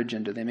 their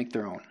agenda. They make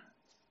their own.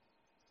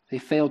 They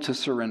fail to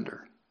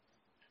surrender.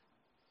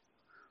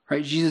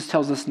 Right? Jesus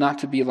tells us not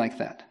to be like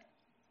that.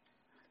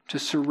 To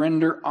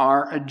surrender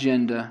our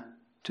agenda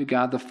to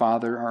God the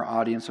Father, our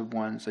audience of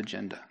one's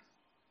agenda.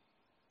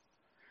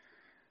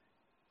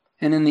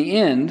 And in the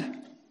end,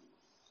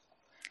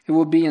 it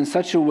will be in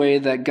such a way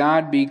that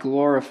God be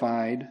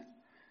glorified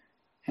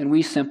and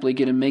we simply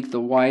get to make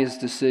the wise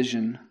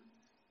decision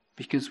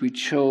because we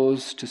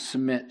chose to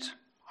submit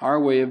our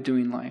way of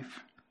doing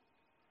life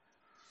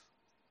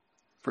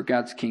for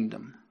God's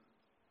kingdom.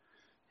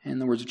 In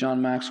the words of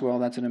John Maxwell,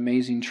 that's an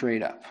amazing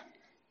trade-up.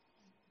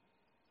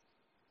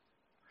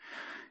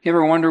 You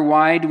ever wonder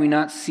why do we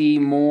not see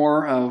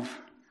more of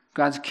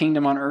God's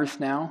kingdom on earth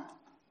now?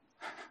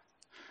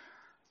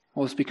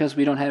 Well, it's because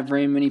we don't have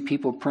very many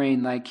people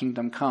praying, thy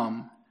kingdom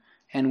come,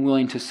 and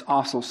willing to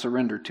also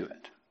surrender to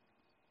it.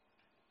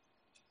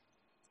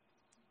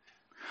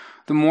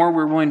 The more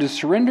we're willing to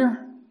surrender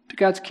to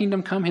God's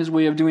kingdom come, his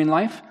way of doing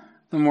life,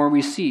 the more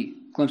we see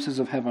glimpses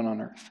of heaven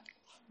on earth.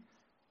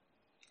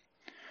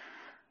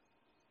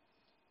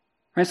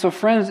 Right, so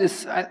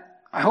friends,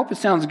 I hope it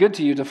sounds good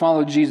to you to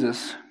follow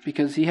Jesus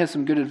because he has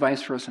some good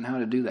advice for us on how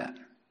to do that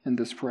in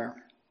this prayer.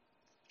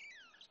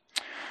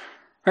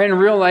 Right, and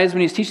realize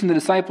when he's teaching the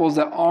disciples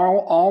that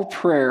all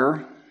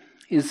prayer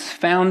is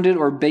founded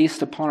or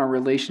based upon our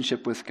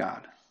relationship with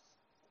God.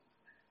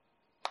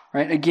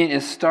 Right, again,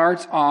 it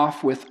starts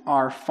off with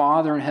our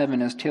Father in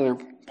heaven, as Taylor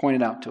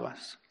pointed out to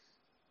us.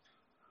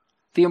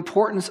 the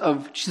importance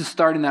of Jesus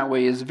starting that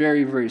way is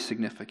very, very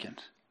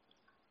significant.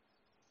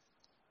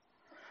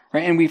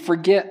 Right? And we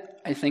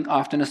forget, I think,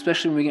 often,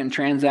 especially when we get in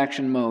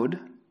transaction mode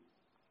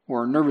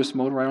or nervous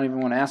mode where I don't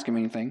even want to ask him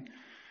anything,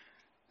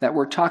 that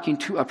we're talking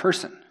to a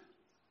person.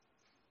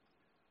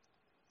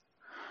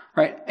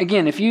 Right?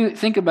 Again, if you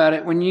think about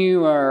it, when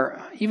you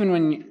are, even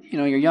when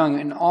you're young,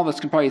 and all of us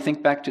can probably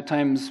think back to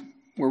times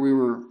where we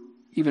were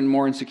even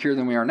more insecure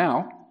than we are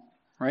now,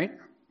 right?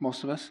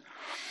 Most of us.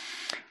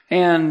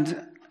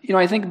 And,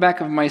 I think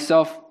back of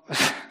myself.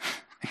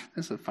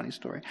 This is a funny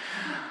story.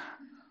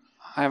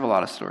 I have a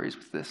lot of stories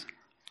with this.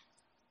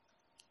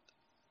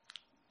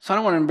 So I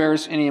don't want to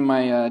embarrass any of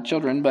my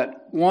children,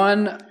 but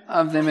one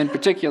of them in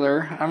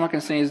particular, I'm not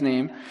going to say his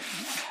name,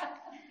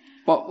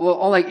 but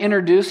I'll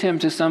introduce him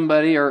to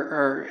somebody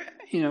or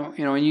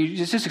and you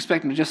just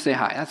expect him to just say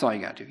hi. That's all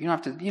you got to do. You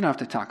don't have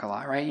to talk a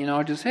lot,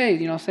 right? Just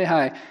hey, say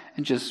hi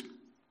and just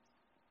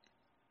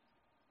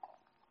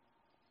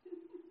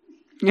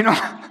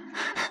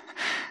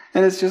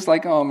and it's just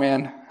like, oh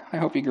man, I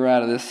hope you grow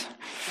out of this.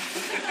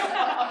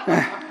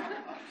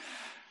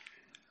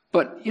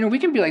 But we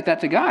can be like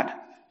that to God.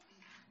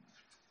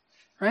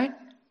 Right?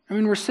 I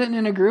mean, we're sitting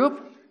in a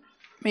group,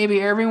 maybe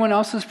everyone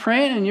else is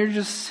praying and you're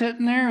just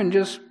sitting there and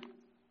just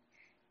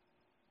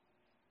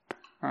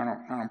I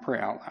don't pray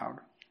out loud.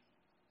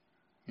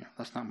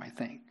 That's not my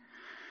thing.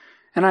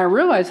 And I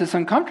realize it's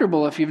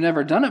uncomfortable if you've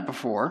never done it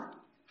before.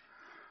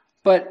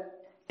 But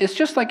it's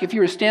just like if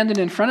you were standing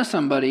in front of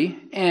somebody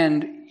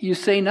and you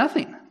say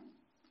nothing.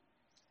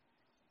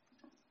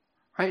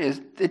 Right?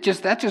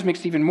 That just makes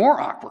it even more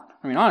awkward.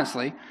 I mean,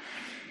 honestly.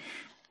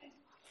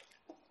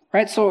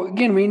 Right? So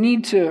again, we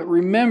need to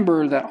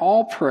remember that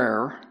all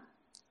prayer,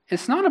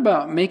 it's not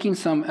about making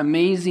some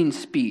amazing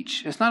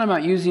speech. It's not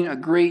about using a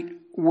great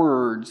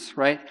words,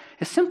 right?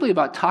 It's simply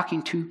about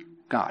talking to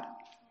God.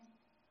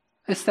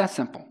 It's that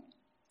simple.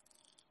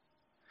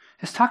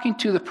 It's talking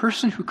to the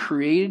person who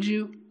created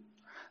you,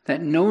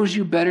 that knows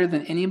you better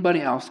than anybody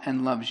else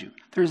and loves you.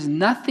 There's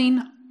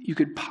nothing you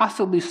could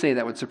possibly say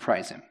that would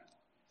surprise him.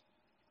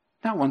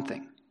 Not one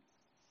thing.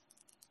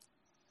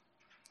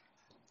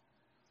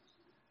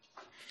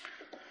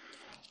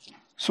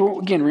 So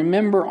again,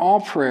 remember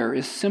all prayer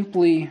is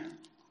simply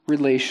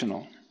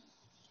relational.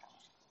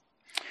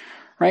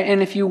 Right?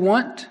 And if you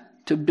want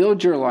to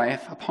build your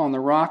life upon the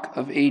rock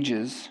of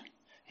ages,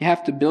 you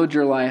have to build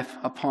your life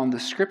upon the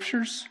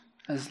Scriptures,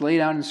 as laid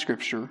out in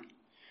Scripture,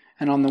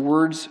 and on the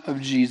words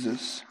of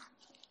Jesus.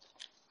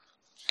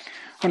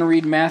 I'm going to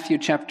read Matthew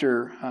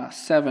chapter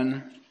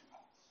 7,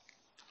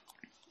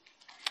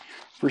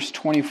 verse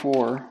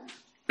 24.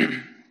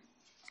 It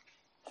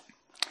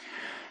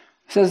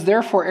says,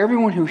 "Therefore,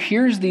 everyone who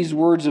hears these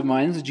words of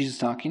mine," this is Jesus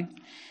talking,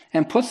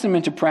 "and puts them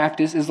into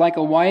practice is like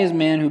a wise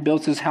man who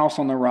built his house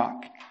on the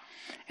rock.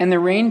 And the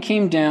rain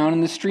came down,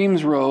 and the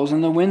streams rose,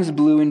 and the winds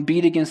blew and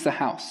beat against the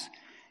house.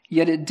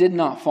 Yet it did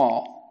not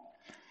fall,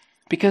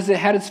 because it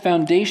had its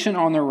foundation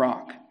on the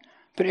rock.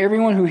 But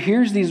everyone who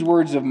hears these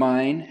words of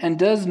mine and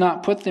does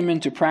not put them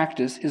into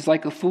practice is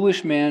like a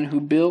foolish man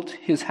who built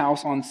his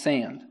house on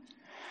sand.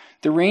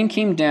 The rain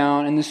came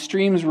down, and the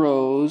streams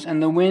rose,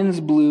 and the winds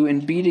blew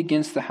and beat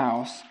against the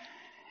house,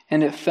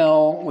 and it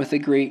fell with a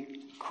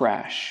great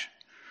crash."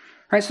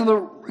 Right, so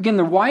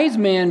the wise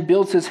man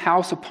builds his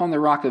house upon the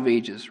rock of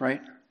ages,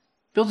 right?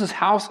 Builds his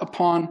house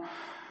upon,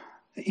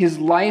 his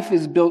life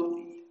is built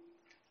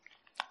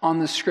on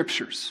the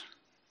Scriptures.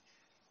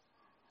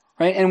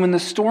 Right? And when the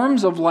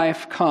storms of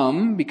life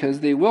come,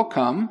 because they will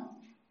come,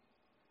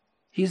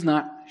 he's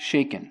not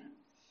shaken.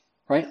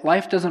 Right?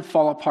 Life doesn't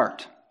fall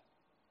apart.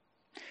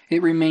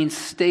 It remains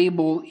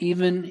stable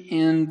even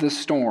in the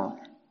storm.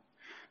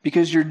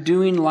 Because you're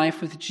doing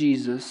life with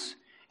Jesus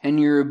and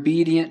you're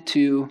obedient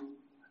to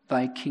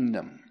thy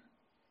kingdom.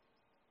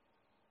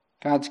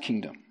 God's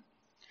kingdom.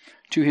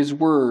 To his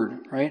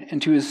word, right?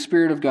 And to his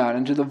Spirit of God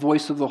and to the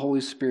voice of the Holy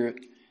Spirit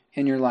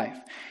in your life.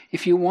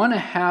 If you want to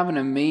have an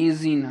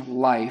amazing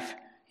life,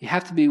 you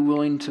have to be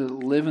willing to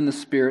live in the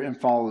Spirit and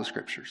follow the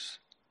Scriptures.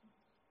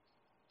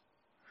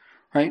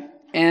 Right?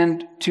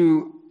 And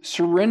to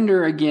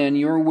surrender again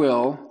your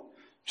will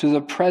to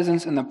the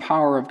presence and the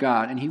power of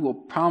God. And he will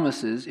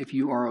promises, if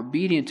you are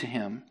obedient to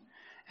him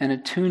and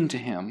attuned to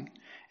him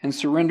and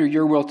surrender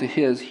your will to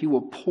his, he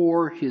will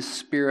pour his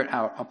Spirit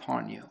out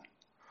upon you.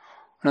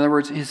 In other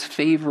words, his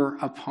favor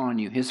upon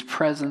you, his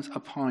presence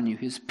upon you,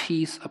 his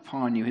peace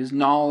upon you, his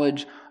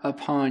knowledge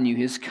upon you,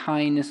 his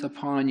kindness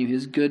upon you,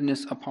 his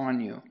goodness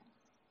upon you.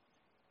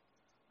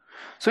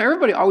 So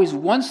everybody always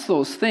wants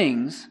those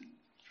things,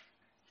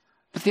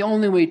 but the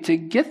only way to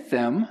get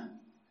them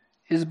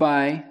is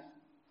by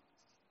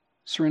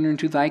surrendering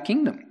to thy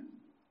kingdom,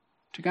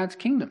 to God's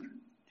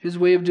kingdom, his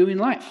way of doing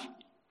life.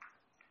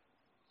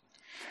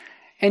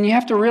 And you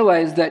have to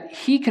realize that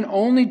he can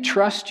only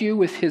trust you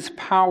with his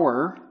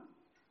power,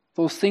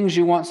 those things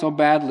you want so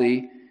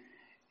badly,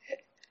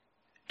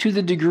 to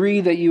the degree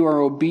that you are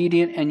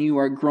obedient and you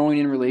are growing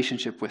in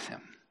relationship with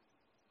him.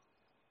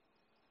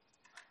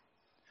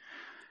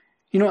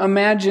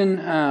 Imagine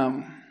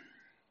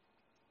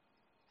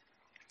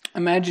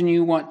imagine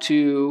you want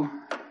to,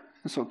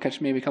 this will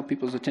catch maybe a couple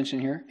people's attention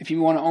here. If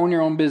you want to own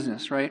your own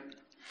business, right?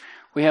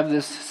 We have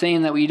this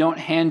saying that we don't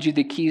hand you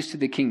the keys to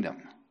the kingdom.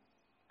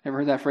 Ever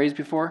heard that phrase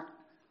before?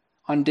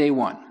 On day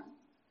one.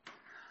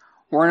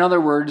 Or in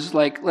other words,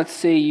 like, let's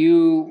say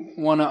you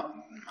want to,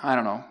 I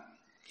don't know,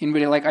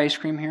 anybody like ice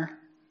cream here?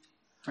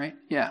 Right?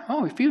 Yeah.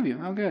 Oh, a few of you.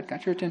 Oh, good.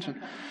 Got your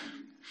attention.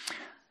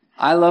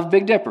 I love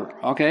Big Dipper,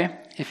 okay?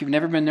 If you've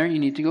never been there, you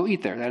need to go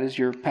eat there. That is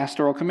your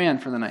pastoral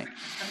command for the night.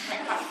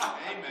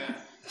 Amen.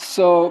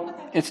 So,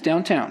 it's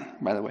downtown,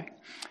 by the way.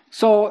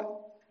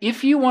 So,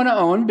 if you want to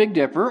own Big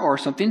Dipper or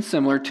something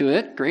similar to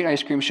it, great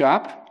ice cream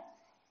shop,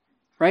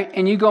 right?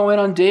 And you go in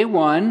on day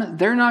one,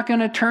 they're not going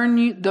to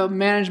turn the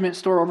management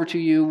store over to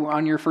you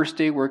on your first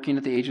day working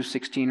at the age of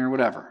 16 or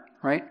whatever,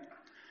 right?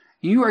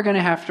 You are going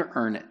to have to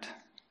earn it,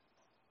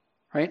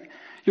 right?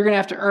 You're going to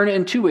have to earn it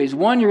in two ways.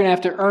 One, you're going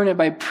to have to earn it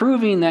by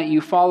proving that you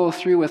follow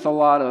through with a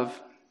lot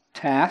of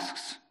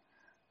tasks,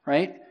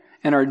 right?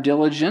 And are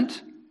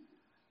diligent,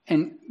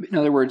 and in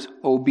other words,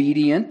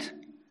 obedient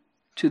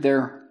to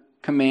their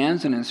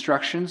commands and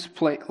instructions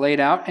laid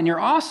out. And you're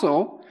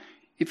also,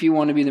 if you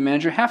want to be the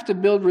manager, have to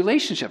build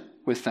relationship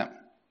with them.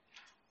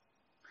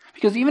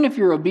 Because even if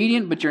you're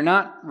obedient, but you're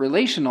not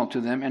relational to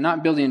them and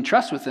not building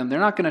trust with them, they're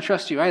not going to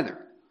trust you either.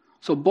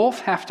 So both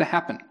have to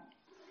happen.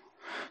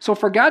 So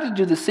for God to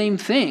do the same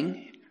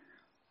thing,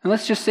 and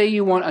let's just say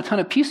you want a ton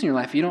of peace in your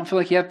life, you don't feel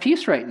like you have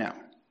peace right now.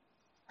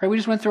 Right? We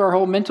just went through our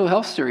whole mental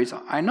health series.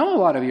 I know a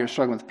lot of you are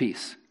struggling with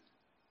peace.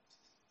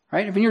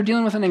 Right? If you're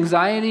dealing with an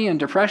anxiety and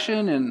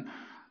depression and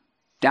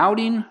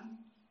doubting,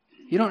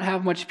 you don't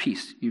have much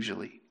peace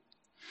usually.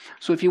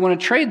 So if you want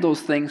to trade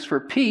those things for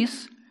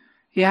peace,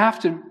 you have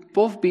to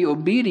both be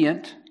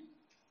obedient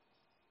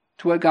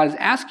to what God is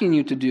asking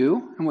you to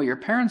do and what your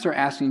parents are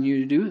asking you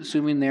to do,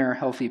 assuming they are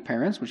healthy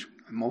parents, which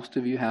most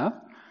of you have.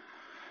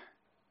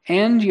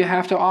 And you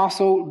have to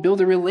also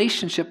build a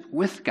relationship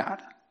with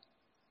God.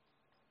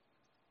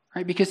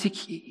 Right? Because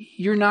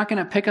you're not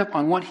going to pick up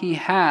on what He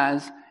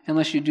has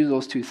unless you do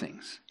those two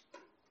things.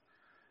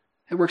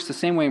 It works the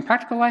same way in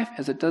practical life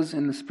as it does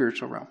in the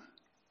spiritual realm.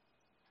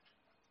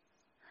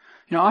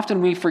 You know,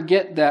 often we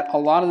forget that a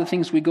lot of the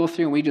things we go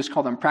through, and we just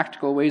call them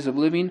practical ways of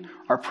living,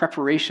 are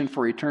preparation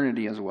for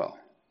eternity as well.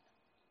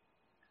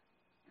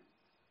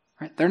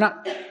 Right? They're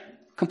not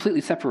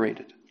completely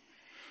separated.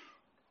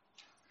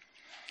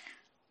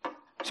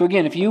 So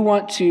again, if you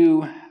want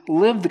to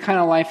live the kind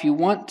of life you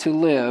want to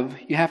live,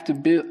 you have to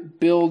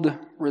build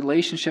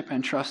relationship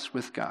and trust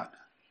with God.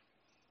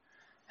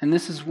 And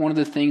this is one of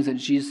the things that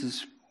Jesus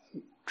is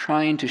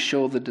trying to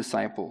show the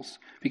disciples,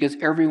 because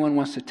everyone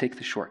wants to take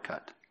the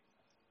shortcut.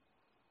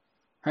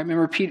 Right?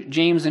 Remember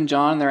James and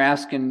John, they're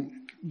asking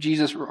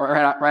Jesus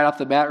right off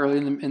the bat early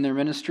in their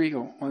ministry,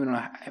 or well,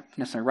 not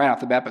necessarily right off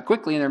the bat, but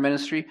quickly in their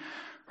ministry,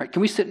 right?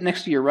 Can we sit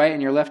next to your right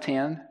and your left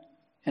hand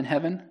in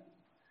heaven?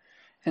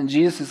 And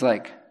Jesus is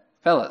like,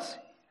 fellas,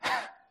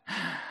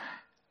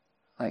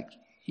 like,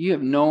 you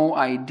have no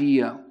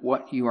idea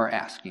what you are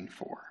asking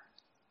for.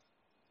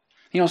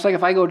 You know, it's like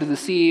if I go to the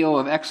CEO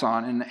of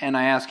Exxon and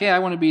I ask, hey, I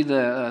want to be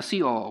the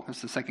COO.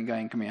 That's the second guy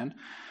in command.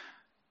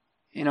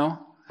 You know,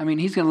 I mean,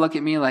 he's going to look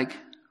at me like,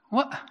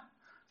 what?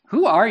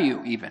 Who are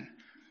you even?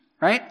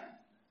 Right?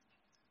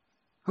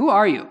 Who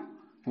are you?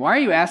 Why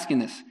are you asking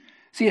this?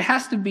 See, it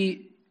has to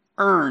be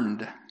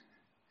earned.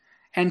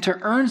 And to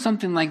earn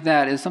something like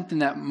that is something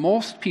that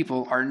most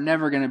people are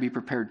never going to be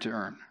prepared to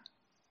earn.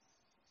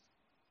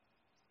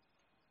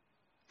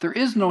 There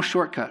is no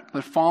shortcut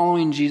but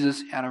following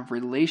Jesus out of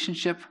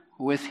relationship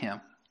with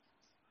Him,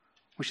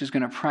 which is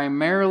going to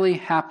primarily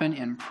happen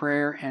in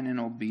prayer and in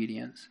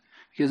obedience.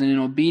 Because in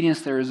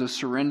obedience there is a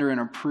surrender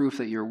and a proof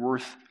that you're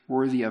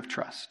worthy of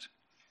trust.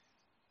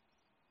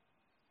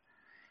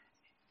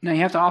 Now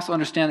you have to also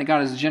understand that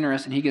God is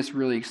generous and He gets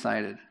really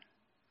excited.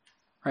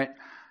 Right?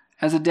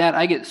 As a dad,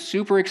 I get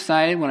super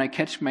excited when I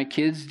catch my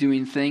kids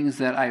doing things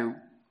that I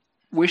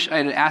wish I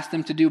had asked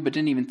them to do but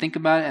didn't even think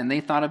about it, and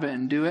they thought of it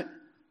and do it.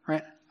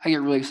 Right? I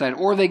get really excited.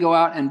 Or they go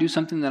out and do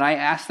something that I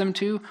asked them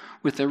to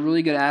with a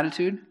really good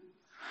attitude.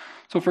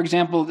 So, for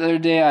example, the other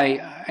day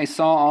I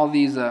saw all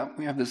these,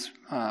 we have this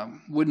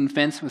wooden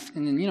fence with,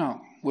 and you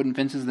know, wooden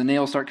fences, the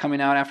nails start coming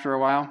out after a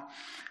while.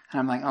 And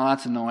I'm like, oh,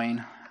 that's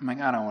annoying. I'm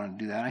like, I don't want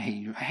to do that. I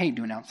hate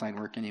doing outside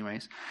work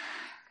anyways.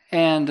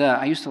 And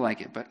I used to like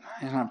it, but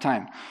I don't have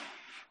time.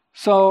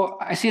 So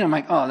I see it, I'm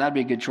like, oh, that'd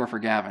be a good chore for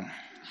Gavin.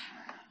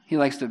 He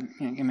likes to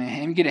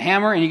get a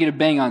hammer and you get a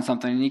bang on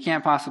something, and you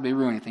can't possibly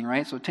ruin anything,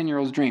 right? So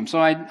 10-year-old's dream. So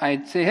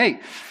I'd say, hey,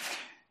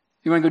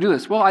 you want to go do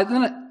this? Well,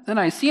 then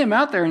I see him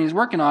out there and he's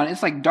working on it.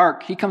 It's like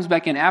dark. He comes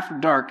back in after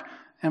dark.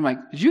 And I'm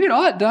like, did you get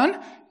all that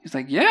done? He's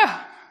like,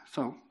 yeah.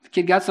 So the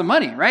kid got some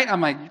money, right?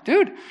 I'm like,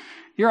 dude,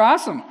 you're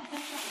awesome,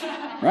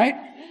 right?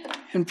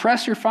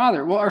 Impress your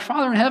Father. Well, our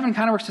Father in heaven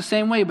kind of works the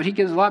same way, but He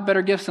gives a lot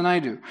better gifts than I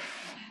do.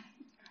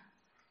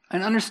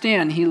 And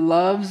understand, He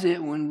loves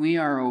it when we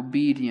are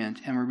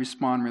obedient and we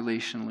respond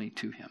relationally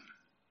to Him.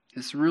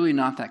 It's really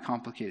not that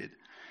complicated.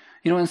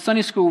 You know, in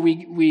Sunday school,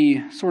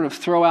 we sort of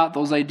throw out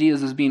those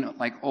ideas as being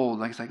like old.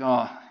 Like it's like,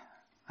 oh,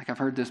 Like I've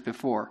heard this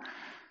before.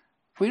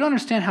 But we don't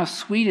understand how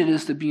sweet it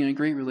is to be in a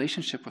great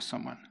relationship with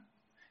someone.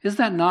 Is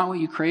that not what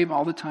you crave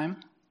all the time?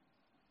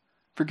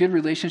 For good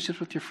relationships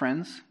with your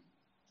friends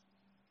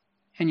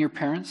and your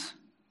parents?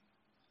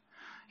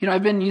 You know,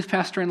 I've been youth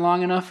pastoring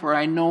long enough where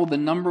I know the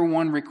number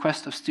one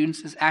request of students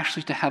is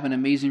actually to have an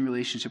amazing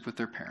relationship with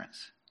their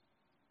parents.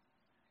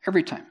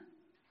 Every time.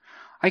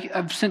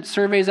 I've sent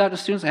surveys out to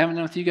students. I haven't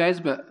done it with you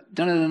guys, but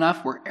done it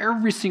enough where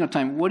every single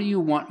time, what do you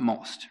want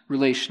most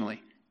relationally?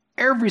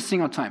 Every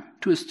single time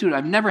to a student.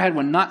 I've never had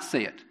one not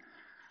say it.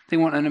 They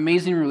want an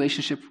amazing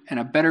relationship and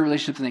a better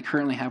relationship than they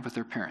currently have with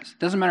their parents. It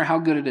doesn't matter how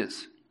good it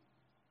is.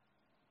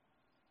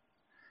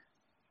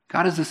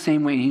 God is the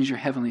same way, and He's your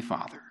Heavenly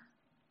Father.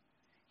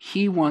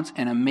 He wants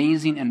an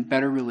amazing and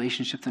better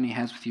relationship than He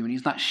has with you, and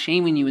He's not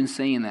shaming you in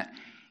saying that,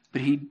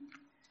 but He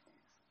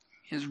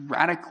is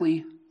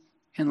radically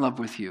in love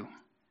with you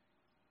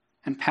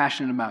and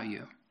passionate about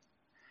you,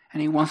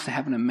 and He wants to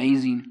have an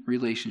amazing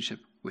relationship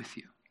with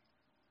you.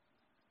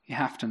 You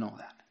have to know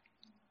that.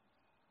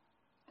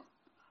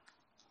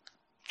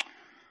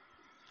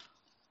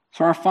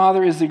 So our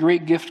Father is the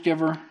great gift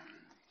giver,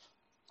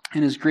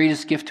 and His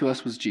greatest gift to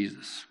us was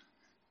Jesus.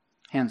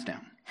 Hands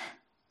down.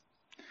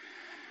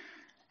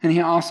 And He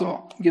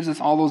also gives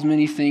us all those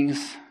many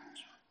things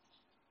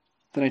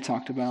that I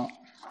talked about.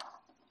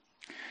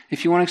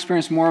 If you want to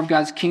experience more of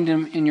God's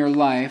kingdom in your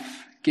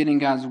life, get in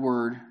God's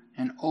Word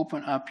and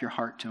open up your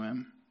heart to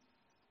Him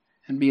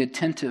and be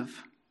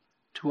attentive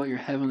to what your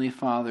Heavenly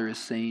Father is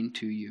saying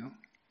to you.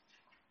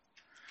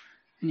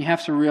 And you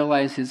have to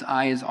realize His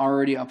eye is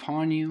already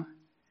upon you.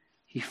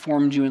 He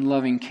formed you in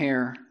loving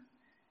care,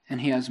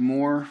 and He has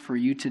more for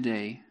you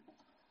today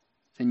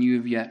than you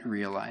have yet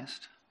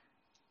realized.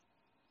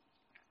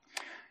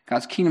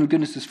 God's kingdom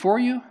goodness is for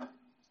you.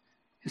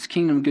 His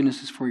kingdom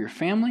goodness is for your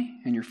family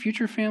and your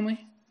future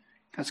family.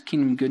 God's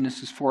kingdom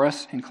goodness is for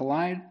us in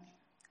Collide.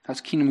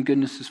 God's kingdom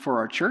goodness is for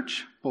our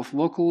church, both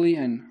locally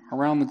and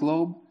around the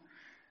globe.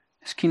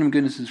 His kingdom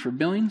goodness is for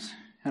Billings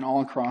and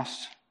all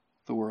across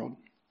the world.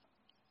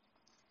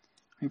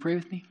 Will you pray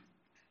with me?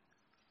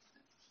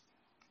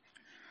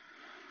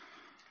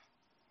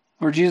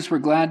 Lord Jesus, we're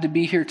glad to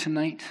be here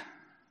tonight.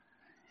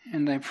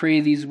 And I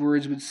pray these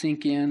words would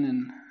sink in.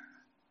 And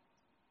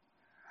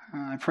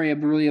I pray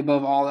really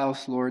above all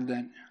else, Lord,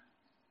 that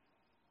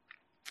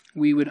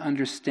we would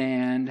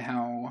understand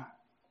how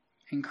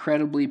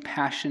incredibly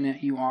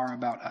passionate you are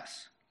about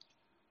us.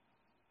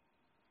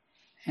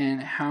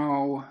 And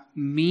how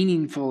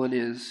meaningful it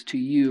is to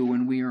you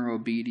when we are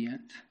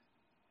obedient.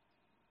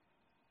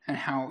 And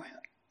how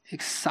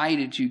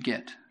excited you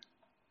get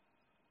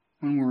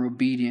when we're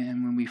obedient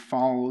and when we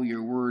follow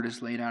your word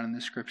as laid out in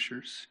the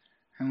Scriptures.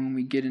 And when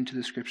we get into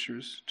the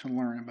Scriptures to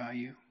learn about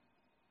you.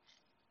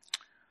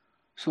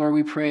 So Lord,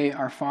 we pray,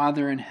 our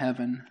Father in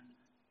heaven,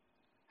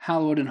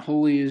 hallowed and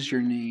holy is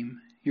your name.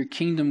 Your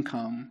kingdom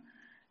come,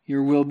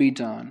 your will be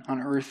done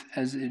on earth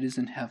as it is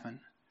in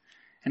heaven,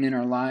 and in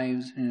our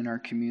lives and in our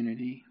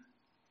community.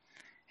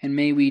 And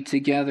may we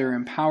together,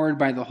 empowered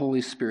by the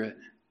Holy Spirit,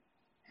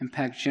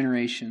 impact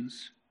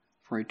generations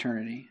for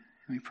eternity.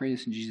 And we pray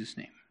this in Jesus'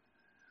 name.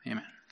 Amen.